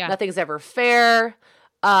 like nothing's ever fair.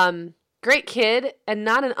 Great kid and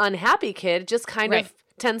not an unhappy kid, just kind of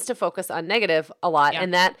tends to focus on negative a lot.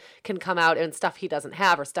 And that can come out in stuff he doesn't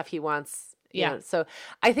have or stuff he wants. You know. So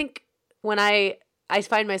I think when I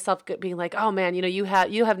find myself being like, oh man, you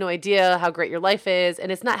have no idea how great your life is.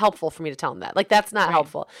 And it's not helpful for me to tell him that. Like, that's not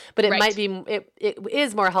helpful. But it might be, it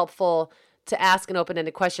is more helpful to ask an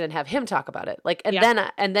open-ended question and have him talk about it. Like,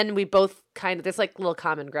 and then we both kind of, there's like little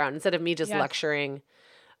common ground instead of me just lecturing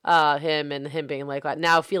him and him being like,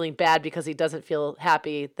 now feeling bad because he doesn't feel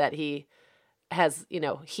happy that he has,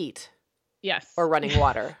 heat. Yes. Or running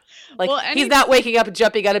water. Like, he's not waking up and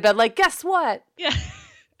jumping out of bed like, guess what? Yeah.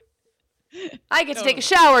 I get to take a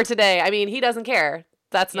shower today. I mean, he doesn't care.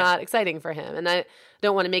 That's not exciting for him. And I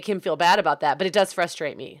don't want to make him feel bad about that, but it does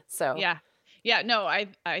frustrate me. So yeah, no,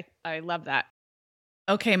 I love that.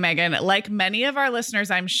 Okay, Megan, like many of our listeners,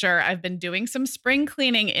 I'm sure I've been doing some spring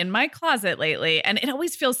cleaning in my closet lately, and it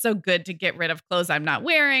always feels so good to get rid of clothes I'm not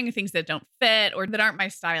wearing, things that don't fit or that aren't my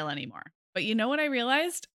style anymore. But you know what I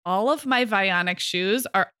realized? All of my Vionic shoes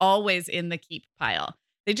are always in the keep pile.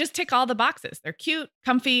 They just tick all the boxes. They're cute,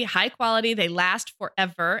 comfy, high quality. They last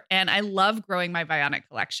forever. And I love growing my Vionic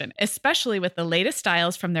collection, especially with the latest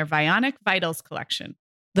styles from their Vionic Vitals collection.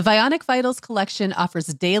 The Vionic Vitals collection offers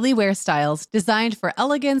daily wear styles designed for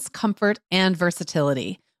elegance, comfort, and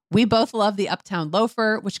versatility. We both love the Uptown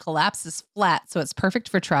loafer, which collapses flat, so it's perfect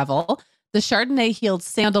for travel. The Chardonnay heeled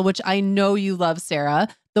sandal, which I know you love, Sarah.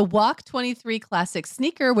 The Walk 23 classic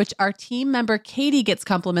sneaker, which our team member Katie gets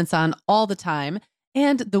compliments on all the time.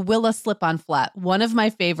 And the Willa slip-on flat, one of my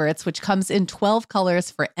favorites, which comes in 12 colors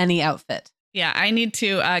for any outfit. Yeah, I need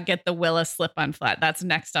to get the Willa slip-on flat. That's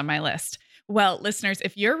next on my list. Well, listeners,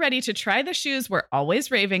 if you're ready to try the shoes we're always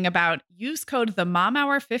raving about, use code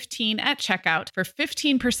TheMomHour15 at checkout for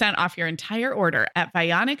 15% off your entire order at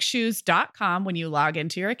VionicShoes.com when you log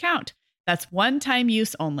into your account. That's one-time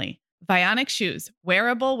use only. Vionic Shoes,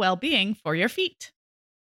 wearable well-being for your feet.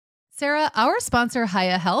 Sarah, our sponsor,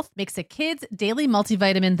 Hiya Health, makes a kids' daily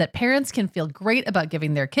multivitamin that parents can feel great about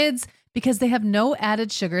giving their kids because they have no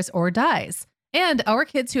added sugars or dyes. And our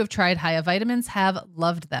kids who have tried Hiya vitamins have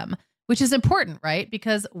loved them, which is important, right?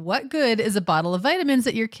 Because what good is a bottle of vitamins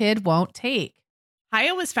that your kid won't take?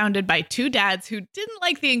 Hiya was founded by two dads who didn't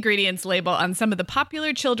like the ingredients label on some of the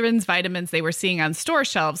popular children's vitamins they were seeing on store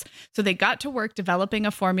shelves, so they got to work developing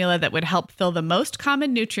a formula that would help fill the most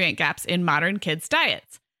common nutrient gaps in modern kids'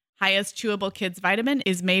 diets. Hiya's Chewable Kids Vitamin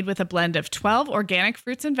is made with a blend of 12 organic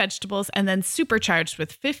fruits and vegetables and then supercharged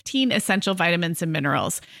with 15 essential vitamins and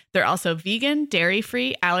minerals. They're also vegan,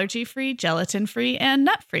 dairy-free, allergy-free, gelatin-free, and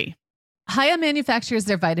nut-free. Hiya manufactures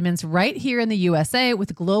their vitamins right here in the USA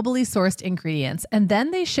with globally sourced ingredients, and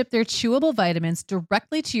then they ship their chewable vitamins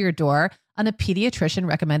directly to your door on a pediatrician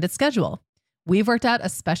recommended schedule. We've worked out a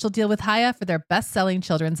special deal with Hiya for their best-selling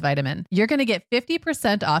children's vitamin. You're going to get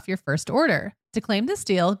 50% off your first order. To claim this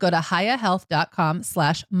deal, go to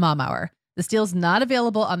hiyahealth.com/momhour. This deal's not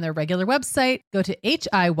available on their regular website. Go to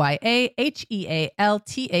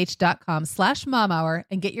hiyahealth.com/momhour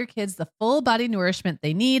and get your kids the full body nourishment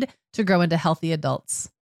they need to grow into healthy adults.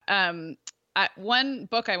 One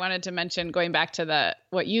book I wanted to mention, going back to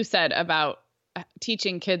what you said about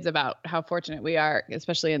teaching kids about how fortunate we are,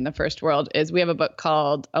 especially in the first world, is we have a book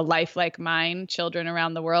called A Life Like Mine, Children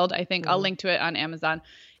Around the World. I think I'll link to it on Amazon.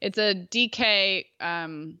 It's a DK,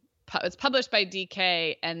 it's published by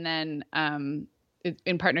DK and then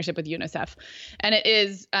in partnership with UNICEF. And it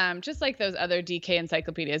is just like those other DK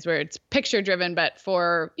encyclopedias where it's picture driven, but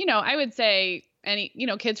for, I would say any,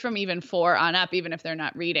 kids from even 4 on up, even if they're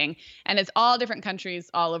not reading. And it's all different countries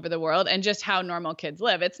all over the world and just how normal kids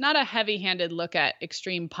live. It's not a heavy-handed look at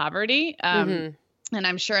extreme poverty. And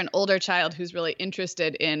I'm sure an older child who's really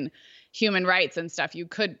interested in human rights and stuff, you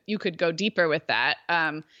could go deeper with that.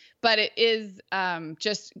 But it is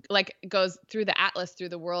just like goes through the atlas through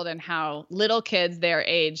the world and how little kids their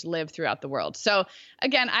age live throughout the world. So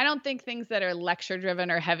again, I don't think things that are lecture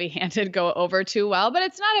driven or heavy handed go over too well, but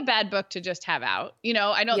it's not a bad book to just have out.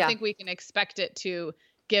 I don't think we can expect it to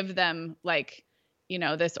give them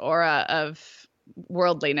this aura of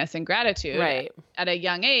worldliness and gratitude at a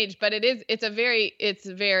young age, but it's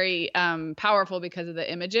very powerful because of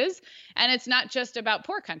the images. And it's not just about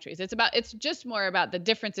poor countries. It's just more about the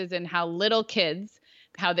differences in how little kids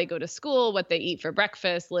how they go to school, what they eat for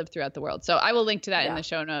breakfast, live throughout the world. So I will link to that in the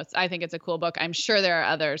show notes. I think it's a cool book. I'm sure there are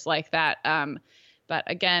others like that. But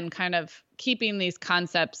again, kind of keeping these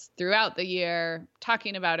concepts throughout the year,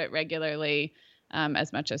 talking about it regularly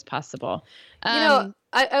as much as possible. I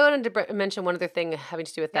wanted to mention one other thing having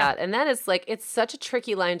to do with that. And that is like, it's such a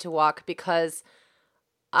tricky line to walk because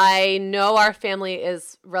I know our family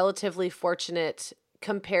is relatively fortunate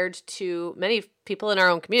compared to many people in our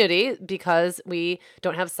own community because we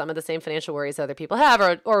don't have some of the same financial worries other people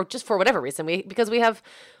have, or just for whatever reason. Because we have,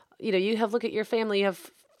 look at your family,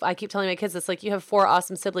 I keep telling my kids this, like, you have 4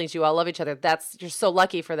 awesome siblings. You all love each other. You're so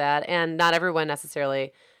lucky for that. And not everyone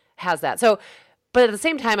necessarily has that. So, but at the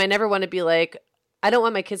same time, I never want to be like, I don't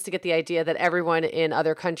want my kids to get the idea that everyone in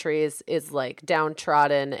other countries is like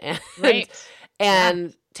downtrodden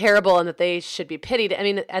and terrible and that they should be pitied. I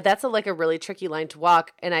mean, that's a really tricky line to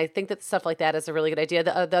walk. And I think that stuff like that is a really good idea.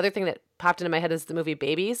 The other thing that popped into my head is the movie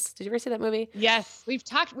Babies. Did you ever see that movie? Yes, we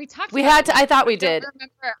thought I thought we did. I don't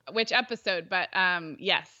remember which episode, but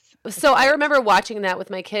yes. So I remember watching that with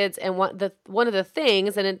my kids, and one of the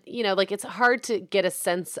things, and it's hard to get a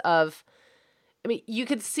sense of. I mean, you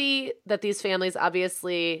could see that these families,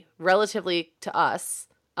 obviously, relatively to us,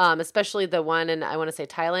 especially the one in, I want to say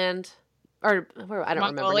Thailand, or where, I don't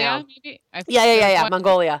remember now. Maybe? Yeah,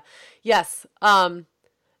 Mongolia. Yes. And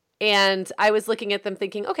I was looking at them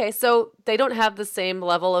thinking, okay, so they don't have the same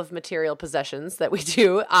level of material possessions that we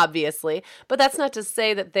do, obviously, but that's not to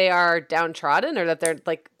say that they are downtrodden or that they're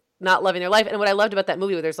like not loving their life. And what I loved about that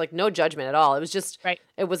movie, there's like no judgment at all. It was just,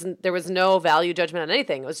 there was no value judgment on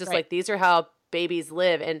anything. It was just like, these are how babies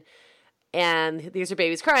live, and these are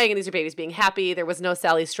babies crying, and these are babies being happy. There was no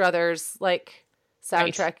Sally Struthers like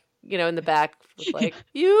soundtrack, in the back with like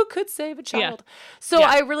you could save a child. So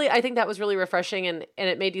I think that was really refreshing, and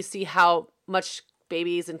it made you see how much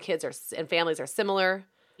babies and kids and families are similar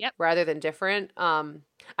rather than different.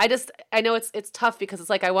 I know it's tough because it's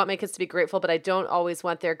like I want my kids to be grateful, but I don't always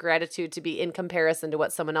want their gratitude to be in comparison to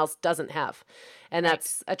what someone else doesn't have. And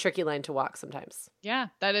that's a tricky line to walk sometimes. Yeah,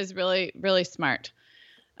 that is really, really smart.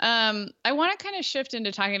 I want to kind of shift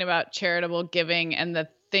into talking about charitable giving and the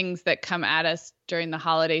things that come at us during the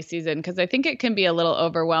holiday season, because I think it can be a little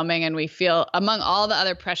overwhelming, and we feel, among all the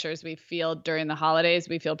other pressures we feel during the holidays,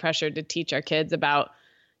 we feel pressured to teach our kids about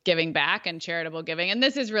giving back and charitable giving. And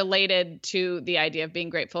this is related to the idea of being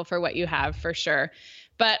grateful for what you have, for sure.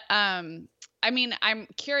 But I mean, I'm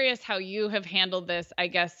curious how you have handled this. I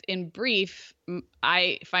guess in brief,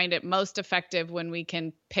 I find it most effective when we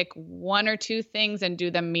can pick 1 or 2 things and do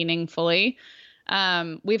them meaningfully.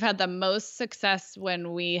 We've had the most success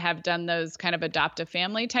when we have done those kind of adopt a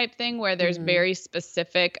family type thing where there's very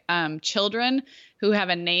specific children who have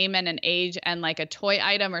a name and an age and like a toy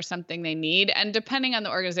item or something they need. And depending on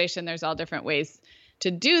the organization, there's all different ways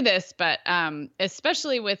to do this. But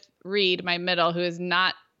especially with Reed, my middle, who is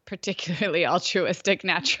not particularly altruistic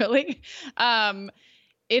naturally,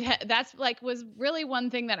 that's like was really one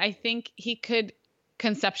thing that I think he could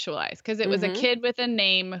conceptualize, because it was a kid with a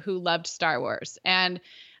name who loved Star Wars. And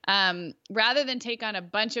rather than take on a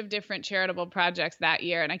bunch of different charitable projects that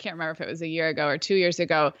year, and I can't remember if it was a year ago or 2 years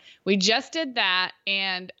ago, we just did that.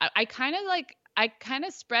 And I kind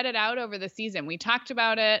of spread it out over the season. We talked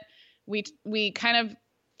about it. We kind of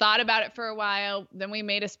thought about it for a while. Then we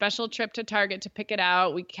made a special trip to Target to pick it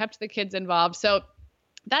out. We kept the kids involved. So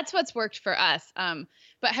that's what's worked for us.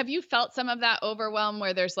 But have you felt some of that overwhelm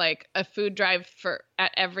where there's like a food drive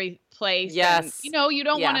at every place? Yes. And, you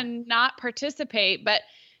don't want to not participate, but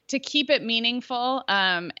to keep it meaningful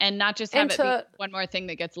and not just have it be one more thing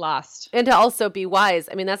that gets lost. And to also be wise.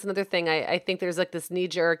 I mean, that's another thing. I think there's like this knee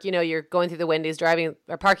jerk, you're going through the Wendy's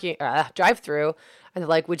drive-through, and they're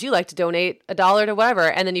like, would you like to donate $1 to whatever?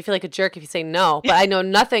 And then you feel like a jerk if you say no. But I know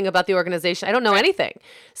nothing about the organization. I don't know anything.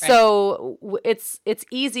 So it's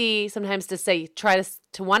easy sometimes to try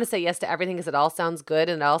to want to say yes to everything because it all sounds good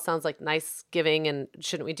and it all sounds like nice giving, and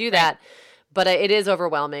shouldn't we do that? But it is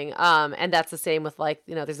overwhelming. And that's the same with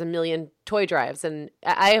there's a million toy drives. And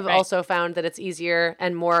I have also found that it's easier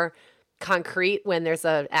and more concrete when there's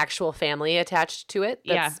an actual family attached to it.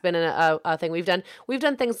 That's been a thing we've done. We've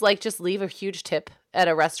done things like just leave a huge tip at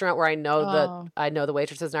a restaurant where I know the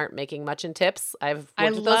waitresses aren't making much in tips. I've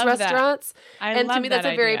worked at those restaurants. And to me, that's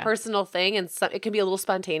a very personal thing. And it can be a little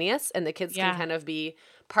spontaneous, and the kids can kind of be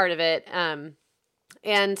part of it.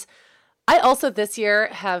 And I also this year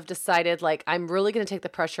have decided I'm really going to take the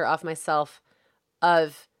pressure off myself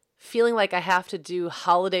of feeling like I have to do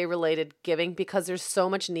holiday related giving because there's so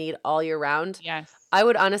much need all year round. Yes. I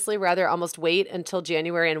would honestly rather almost wait until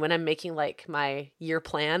January and when I'm making like my year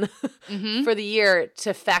plan for the year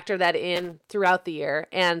to factor that in throughout the year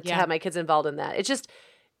and to have my kids involved in that.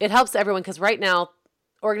 It helps everyone because right now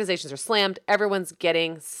organizations are slammed. Everyone's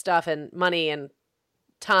getting stuff and money and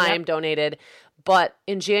time donated. But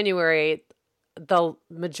in January, the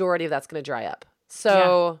majority of that's going to dry up.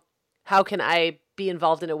 So how can I be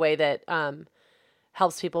involved in a way that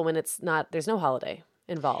helps people when there's no holiday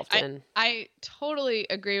involved? I totally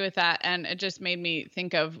agree with that. And it just made me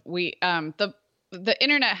think of the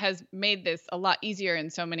internet has made this a lot easier in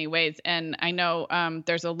so many ways. And I know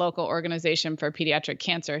there's a local organization for pediatric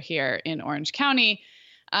cancer here in Orange County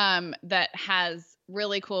that has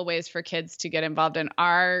really cool ways for kids to get involved. And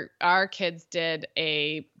our kids did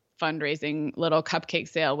a fundraising little cupcake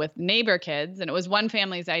sale with neighbor kids. And it was one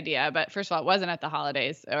family's idea, but first of all, it wasn't at the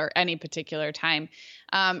holidays or any particular time.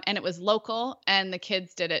 And it was local and the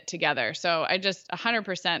kids did it together. So I just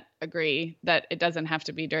 100% agree that it doesn't have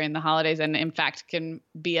to be during the holidays and in fact can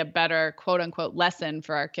be a better quote unquote lesson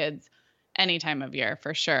for our kids any time of year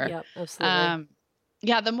for sure. Yep, absolutely.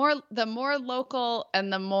 The more local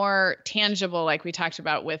and the more tangible, like we talked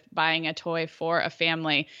about with buying a toy for a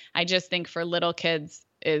family, I just think for little kids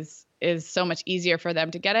is so much easier for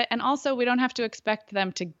them to get it. And also we don't have to expect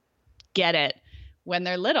them to get it when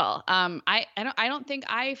they're little. I don't think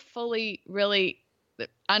I fully really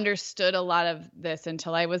understood a lot of this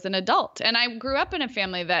until I was an adult. And I grew up in a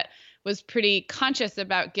family that was pretty conscious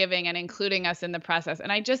about giving and including us in the process.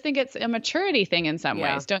 And I just think it's a maturity thing in some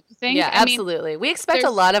ways, don't you think? Yeah, absolutely. We expect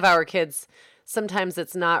a lot of our kids. Sometimes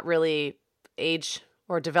it's not really age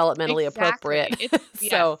or developmentally appropriate.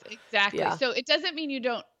 Exactly. Yeah. So it doesn't mean you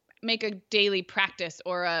don't make a daily practice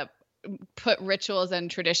or put rituals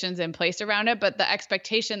and traditions in place around it, but the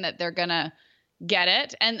expectation that they're going to get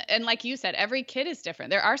it. And like you said, every kid is different.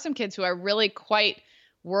 There are some kids who are really quite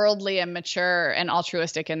worldly and mature and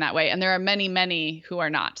altruistic in that way. And there are many, many who are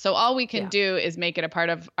not. So all we can do is make it a part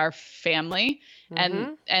of our family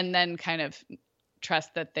and then kind of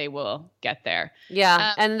trust that they will get there.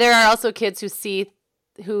 Yeah. And there are also kids who see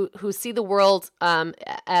the world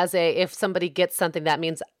as if somebody gets something, that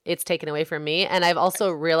means it's taken away from me. And I've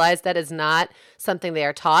also realized that is not something they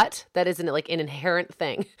are taught. That isn't like an inherent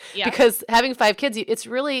thing. Yeah. Because having 5 kids,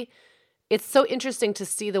 it's so interesting to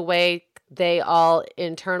see the way they all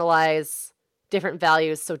internalize different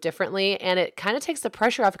values so differently. And it kind of takes the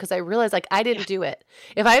pressure off because I realize like I didn't do it.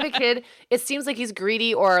 If I have a kid, it seems like he's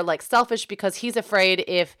greedy or like selfish because he's afraid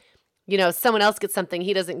if someone else gets something,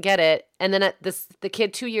 he doesn't get it. And then the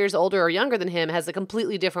kid 2 years older or younger than him has a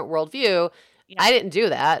completely different worldview. Yeah. I didn't do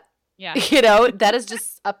that. Yeah. That is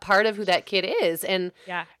just a part of who that kid is. And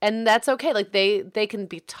that's okay. Like they can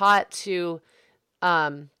be taught to,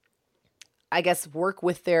 I guess, work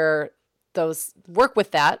with that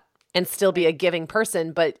and still be a giving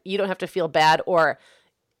person, but you don't have to feel bad or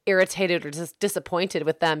irritated or just disappointed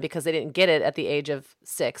with them because they didn't get it at the age of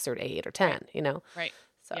 6 or 8 or 10, Right.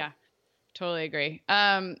 So. Yeah. Totally agree.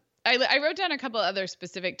 I wrote down a couple other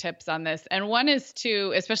specific tips on this. And one is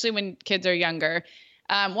to, especially when kids are younger,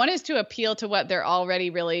 one is to appeal to what they're already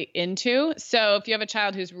really into. So if you have a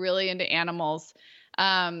child who's really into animals,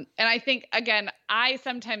 and I think, again, I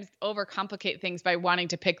sometimes overcomplicate things by wanting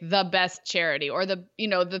to pick the best charity or the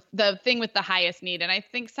thing with the highest need. And I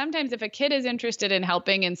think sometimes if a kid is interested in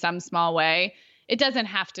helping in some small way, it doesn't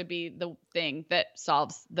have to be the thing that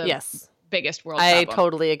solves the biggest world problem. I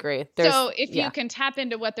totally agree. So if you can tap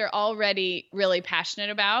into what they're already really passionate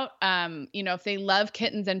about, if they love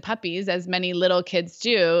kittens and puppies, as many little kids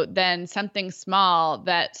do, then something small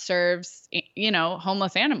that serves,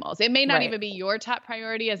 homeless animals. It may not even be your top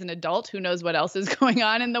priority as an adult. Who knows what else is going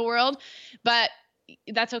on in the world, but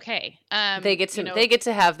that's okay. They get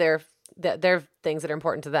to have their things that are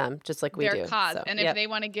important to them, just like we do. Their cause. So, and if they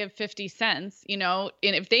want to give 50 cents, and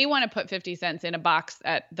if they want to put 50 cents in a box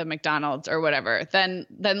at the McDonald's or whatever, then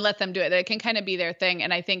let them do it. It can kind of be their thing.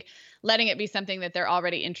 And I think letting it be something that they're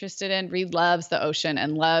already interested in. Reed loves the ocean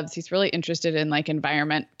and he's really interested in like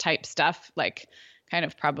environment type stuff, like kind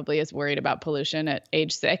of probably is worried about pollution at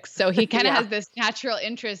age 6. So he kind of has this natural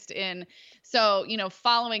interest in. So,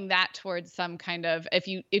 following that towards some kind of,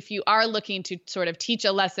 if you are looking to sort of teach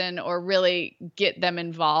a lesson or really get them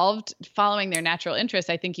involved, following their natural interests,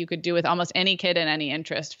 I think you could do with almost any kid in any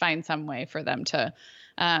interest, find some way for them to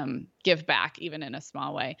give back, even in a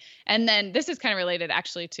small way. And then this is kind of related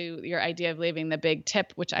actually to your idea of leaving the big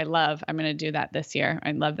tip, which I love. I'm going to do that this year.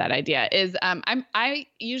 I love that idea. I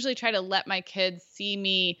usually try to let my kids see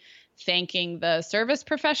me thanking the service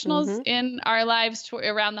professionals in our lives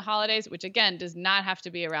around the holidays, which again does not have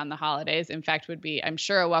to be around the holidays. In fact, would be, I'm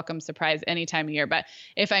sure, a welcome surprise any time of year. But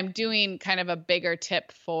if I'm doing kind of a bigger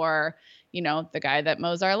tip for, the guy that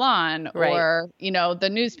mows our lawn, or, the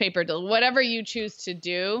newspaper, whatever you choose to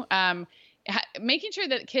do, making sure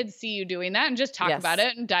that kids see you doing that and just talk about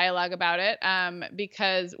it and dialogue about it.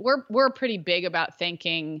 Because we're pretty big about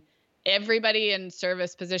thanking everybody in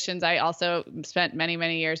service positions. I also spent many,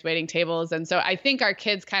 many years waiting tables. And so I think our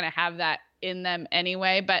kids kind of have that in them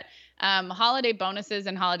anyway. But holiday bonuses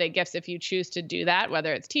and holiday gifts, if you choose to do that,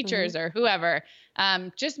 whether it's teachers or whoever,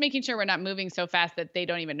 just making sure we're not moving so fast that they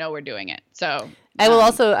don't even know we're doing it. So I will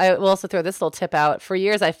also throw this little tip out. For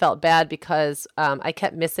years, I felt bad because I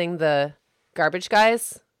kept missing the garbage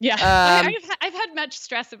guys. Yeah. I've had much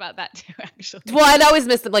stress about that too, actually. Well, I'd always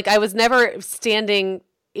miss them. Like I was never standing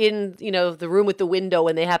in, the room with the window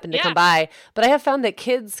when they happen to come by. But I have found that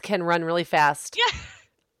kids can run really fast.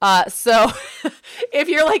 Yeah. So if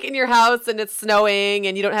you're like in your house and it's snowing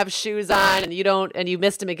and you don't have shoes on and you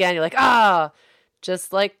missed him again, you're like,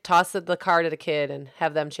 just like toss the card at a kid and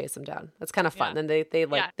have them chase him down. That's kind of fun. And they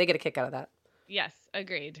get a kick out of that. Yes,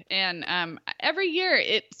 agreed. And every year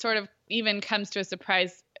it sort of even comes to a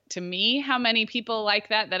surprise to me how many people like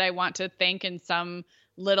that I want to thank in some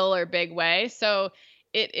little or big way. So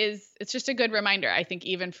it's just a good reminder, I think,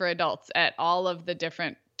 even for adults, at all of the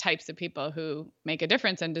different types of people who make a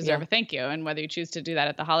difference and deserve a thank you. And whether you choose to do that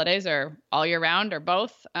at the holidays or all year round or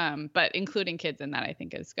both, but including kids in that, I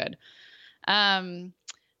think is good.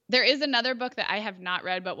 There is another book that I have not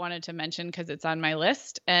read but wanted to mention because it's on my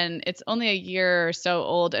list, and it's only a year or so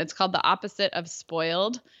old. It's called The Opposite of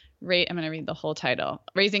Spoiled. I'm going to read the whole title.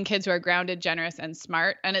 Raising Kids Who Are Grounded, Generous, and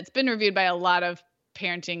Smart. And it's been reviewed by a lot of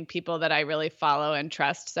parenting people that I really follow and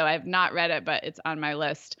trust. So I have not read it, but it's on my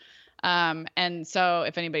list. And so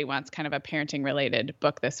if anybody wants kind of a parenting related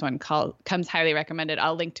book, this one comes highly recommended.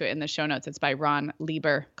 I'll link to it in the show notes. It's by Ron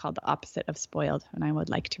Lieber, called The Opposite of Spoiled, and I would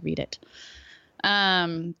like to read it.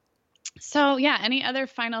 So yeah, any other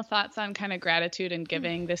final thoughts on kind of gratitude and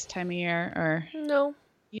giving this time of year or no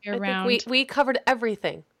year round? Think we covered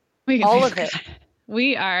everything. All of it.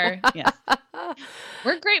 We are, yes.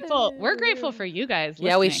 We're grateful. We're grateful for you guys listening.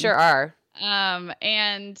 Yeah, we sure are.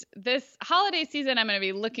 And this holiday season, I'm going to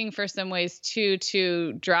be looking for some ways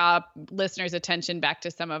to draw listeners' attention back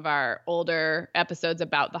to some of our older episodes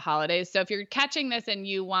about the holidays. So if you're catching this and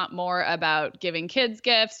you want more about giving kids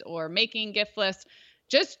gifts or making gift lists,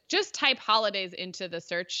 just type holidays into the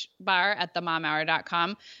search bar at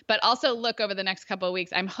themomhour.com, but also look over the next couple of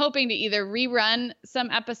weeks. I'm hoping to either rerun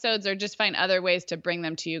some episodes or just find other ways to bring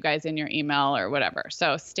them to you guys in your email or whatever.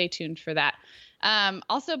 So stay tuned for that.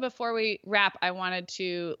 Also, before we wrap, I wanted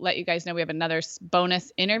to let you guys know we have another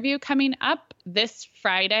bonus interview coming up this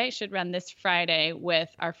Friday, should run this Friday, with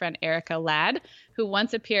our friend Erica Ladd, who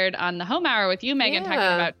once appeared on the Home Hour with you, Megan, talking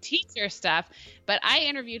about teacher stuff. But I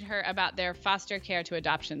interviewed her about their foster care to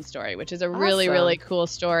adoption story, which is a really, really cool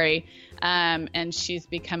story. And she's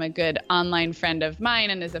become a good online friend of mine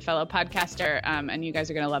and is a fellow podcaster. And you guys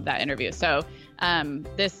are going to love that interview. So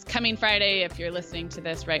this coming Friday, if you're listening to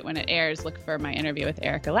this right when it airs, look for my interview with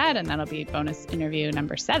Erica Ladd, and that'll be bonus interview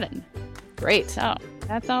number 7. Great. So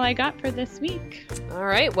that's all I got for this week. All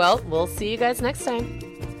right. Well, we'll see you guys next time.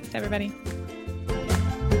 Thanks, everybody.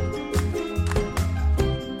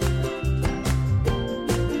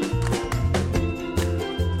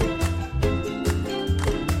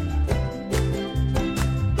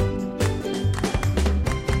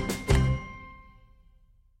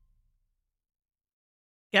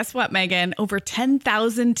 Guess what, Megan? Over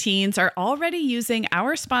 10,000 teens are already using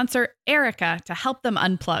our sponsor, Erica, to help them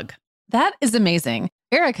unplug. That is amazing.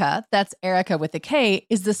 Erica, that's Erica with a K,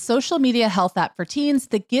 is the social media health app for teens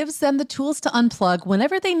that gives them the tools to unplug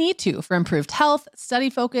whenever they need to for improved health, study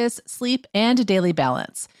focus, sleep, and daily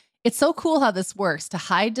balance. It's so cool how this works to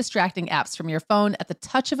hide distracting apps from your phone at the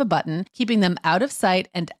touch of a button, keeping them out of sight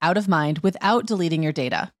and out of mind without deleting your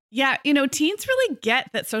data. Yeah, teens really get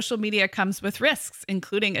that social media comes with risks,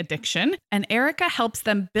 including addiction, and Erica helps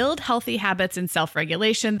them build healthy habits and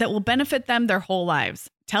self-regulation that will benefit them their whole lives.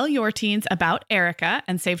 Tell your teens about Erica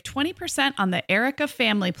and save 20% on the Erica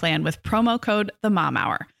family plan with promo code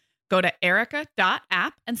TheMomHour. Go to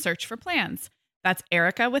erica.app and search for plans. That's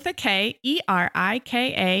Erica with a K,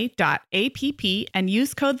 ERIKA.app, and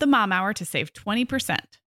use code TheMomHour to save 20%.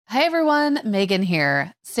 Hi everyone, Megan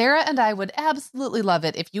here. Sarah and I would absolutely love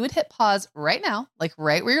it if you would hit pause right now, like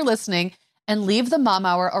right where you're listening, and leave the Mom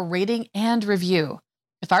Hour a rating and review.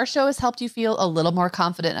 If our show has helped you feel a little more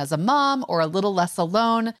confident as a mom or a little less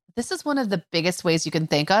alone, this is one of the biggest ways you can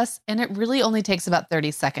thank us, and it really only takes about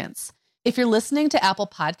 30 seconds. If you're listening to Apple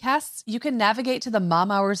Podcasts, you can navigate to the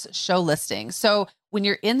Mom Hours show listing. So when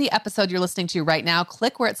you're in the episode you're listening to right now,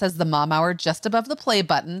 click where it says the Mom Hour just above the play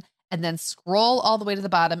button, and then scroll all the way to the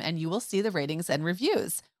bottom and you will see the ratings and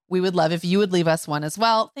reviews. We would love if you would leave us one as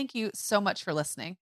well. Thank you so much for listening.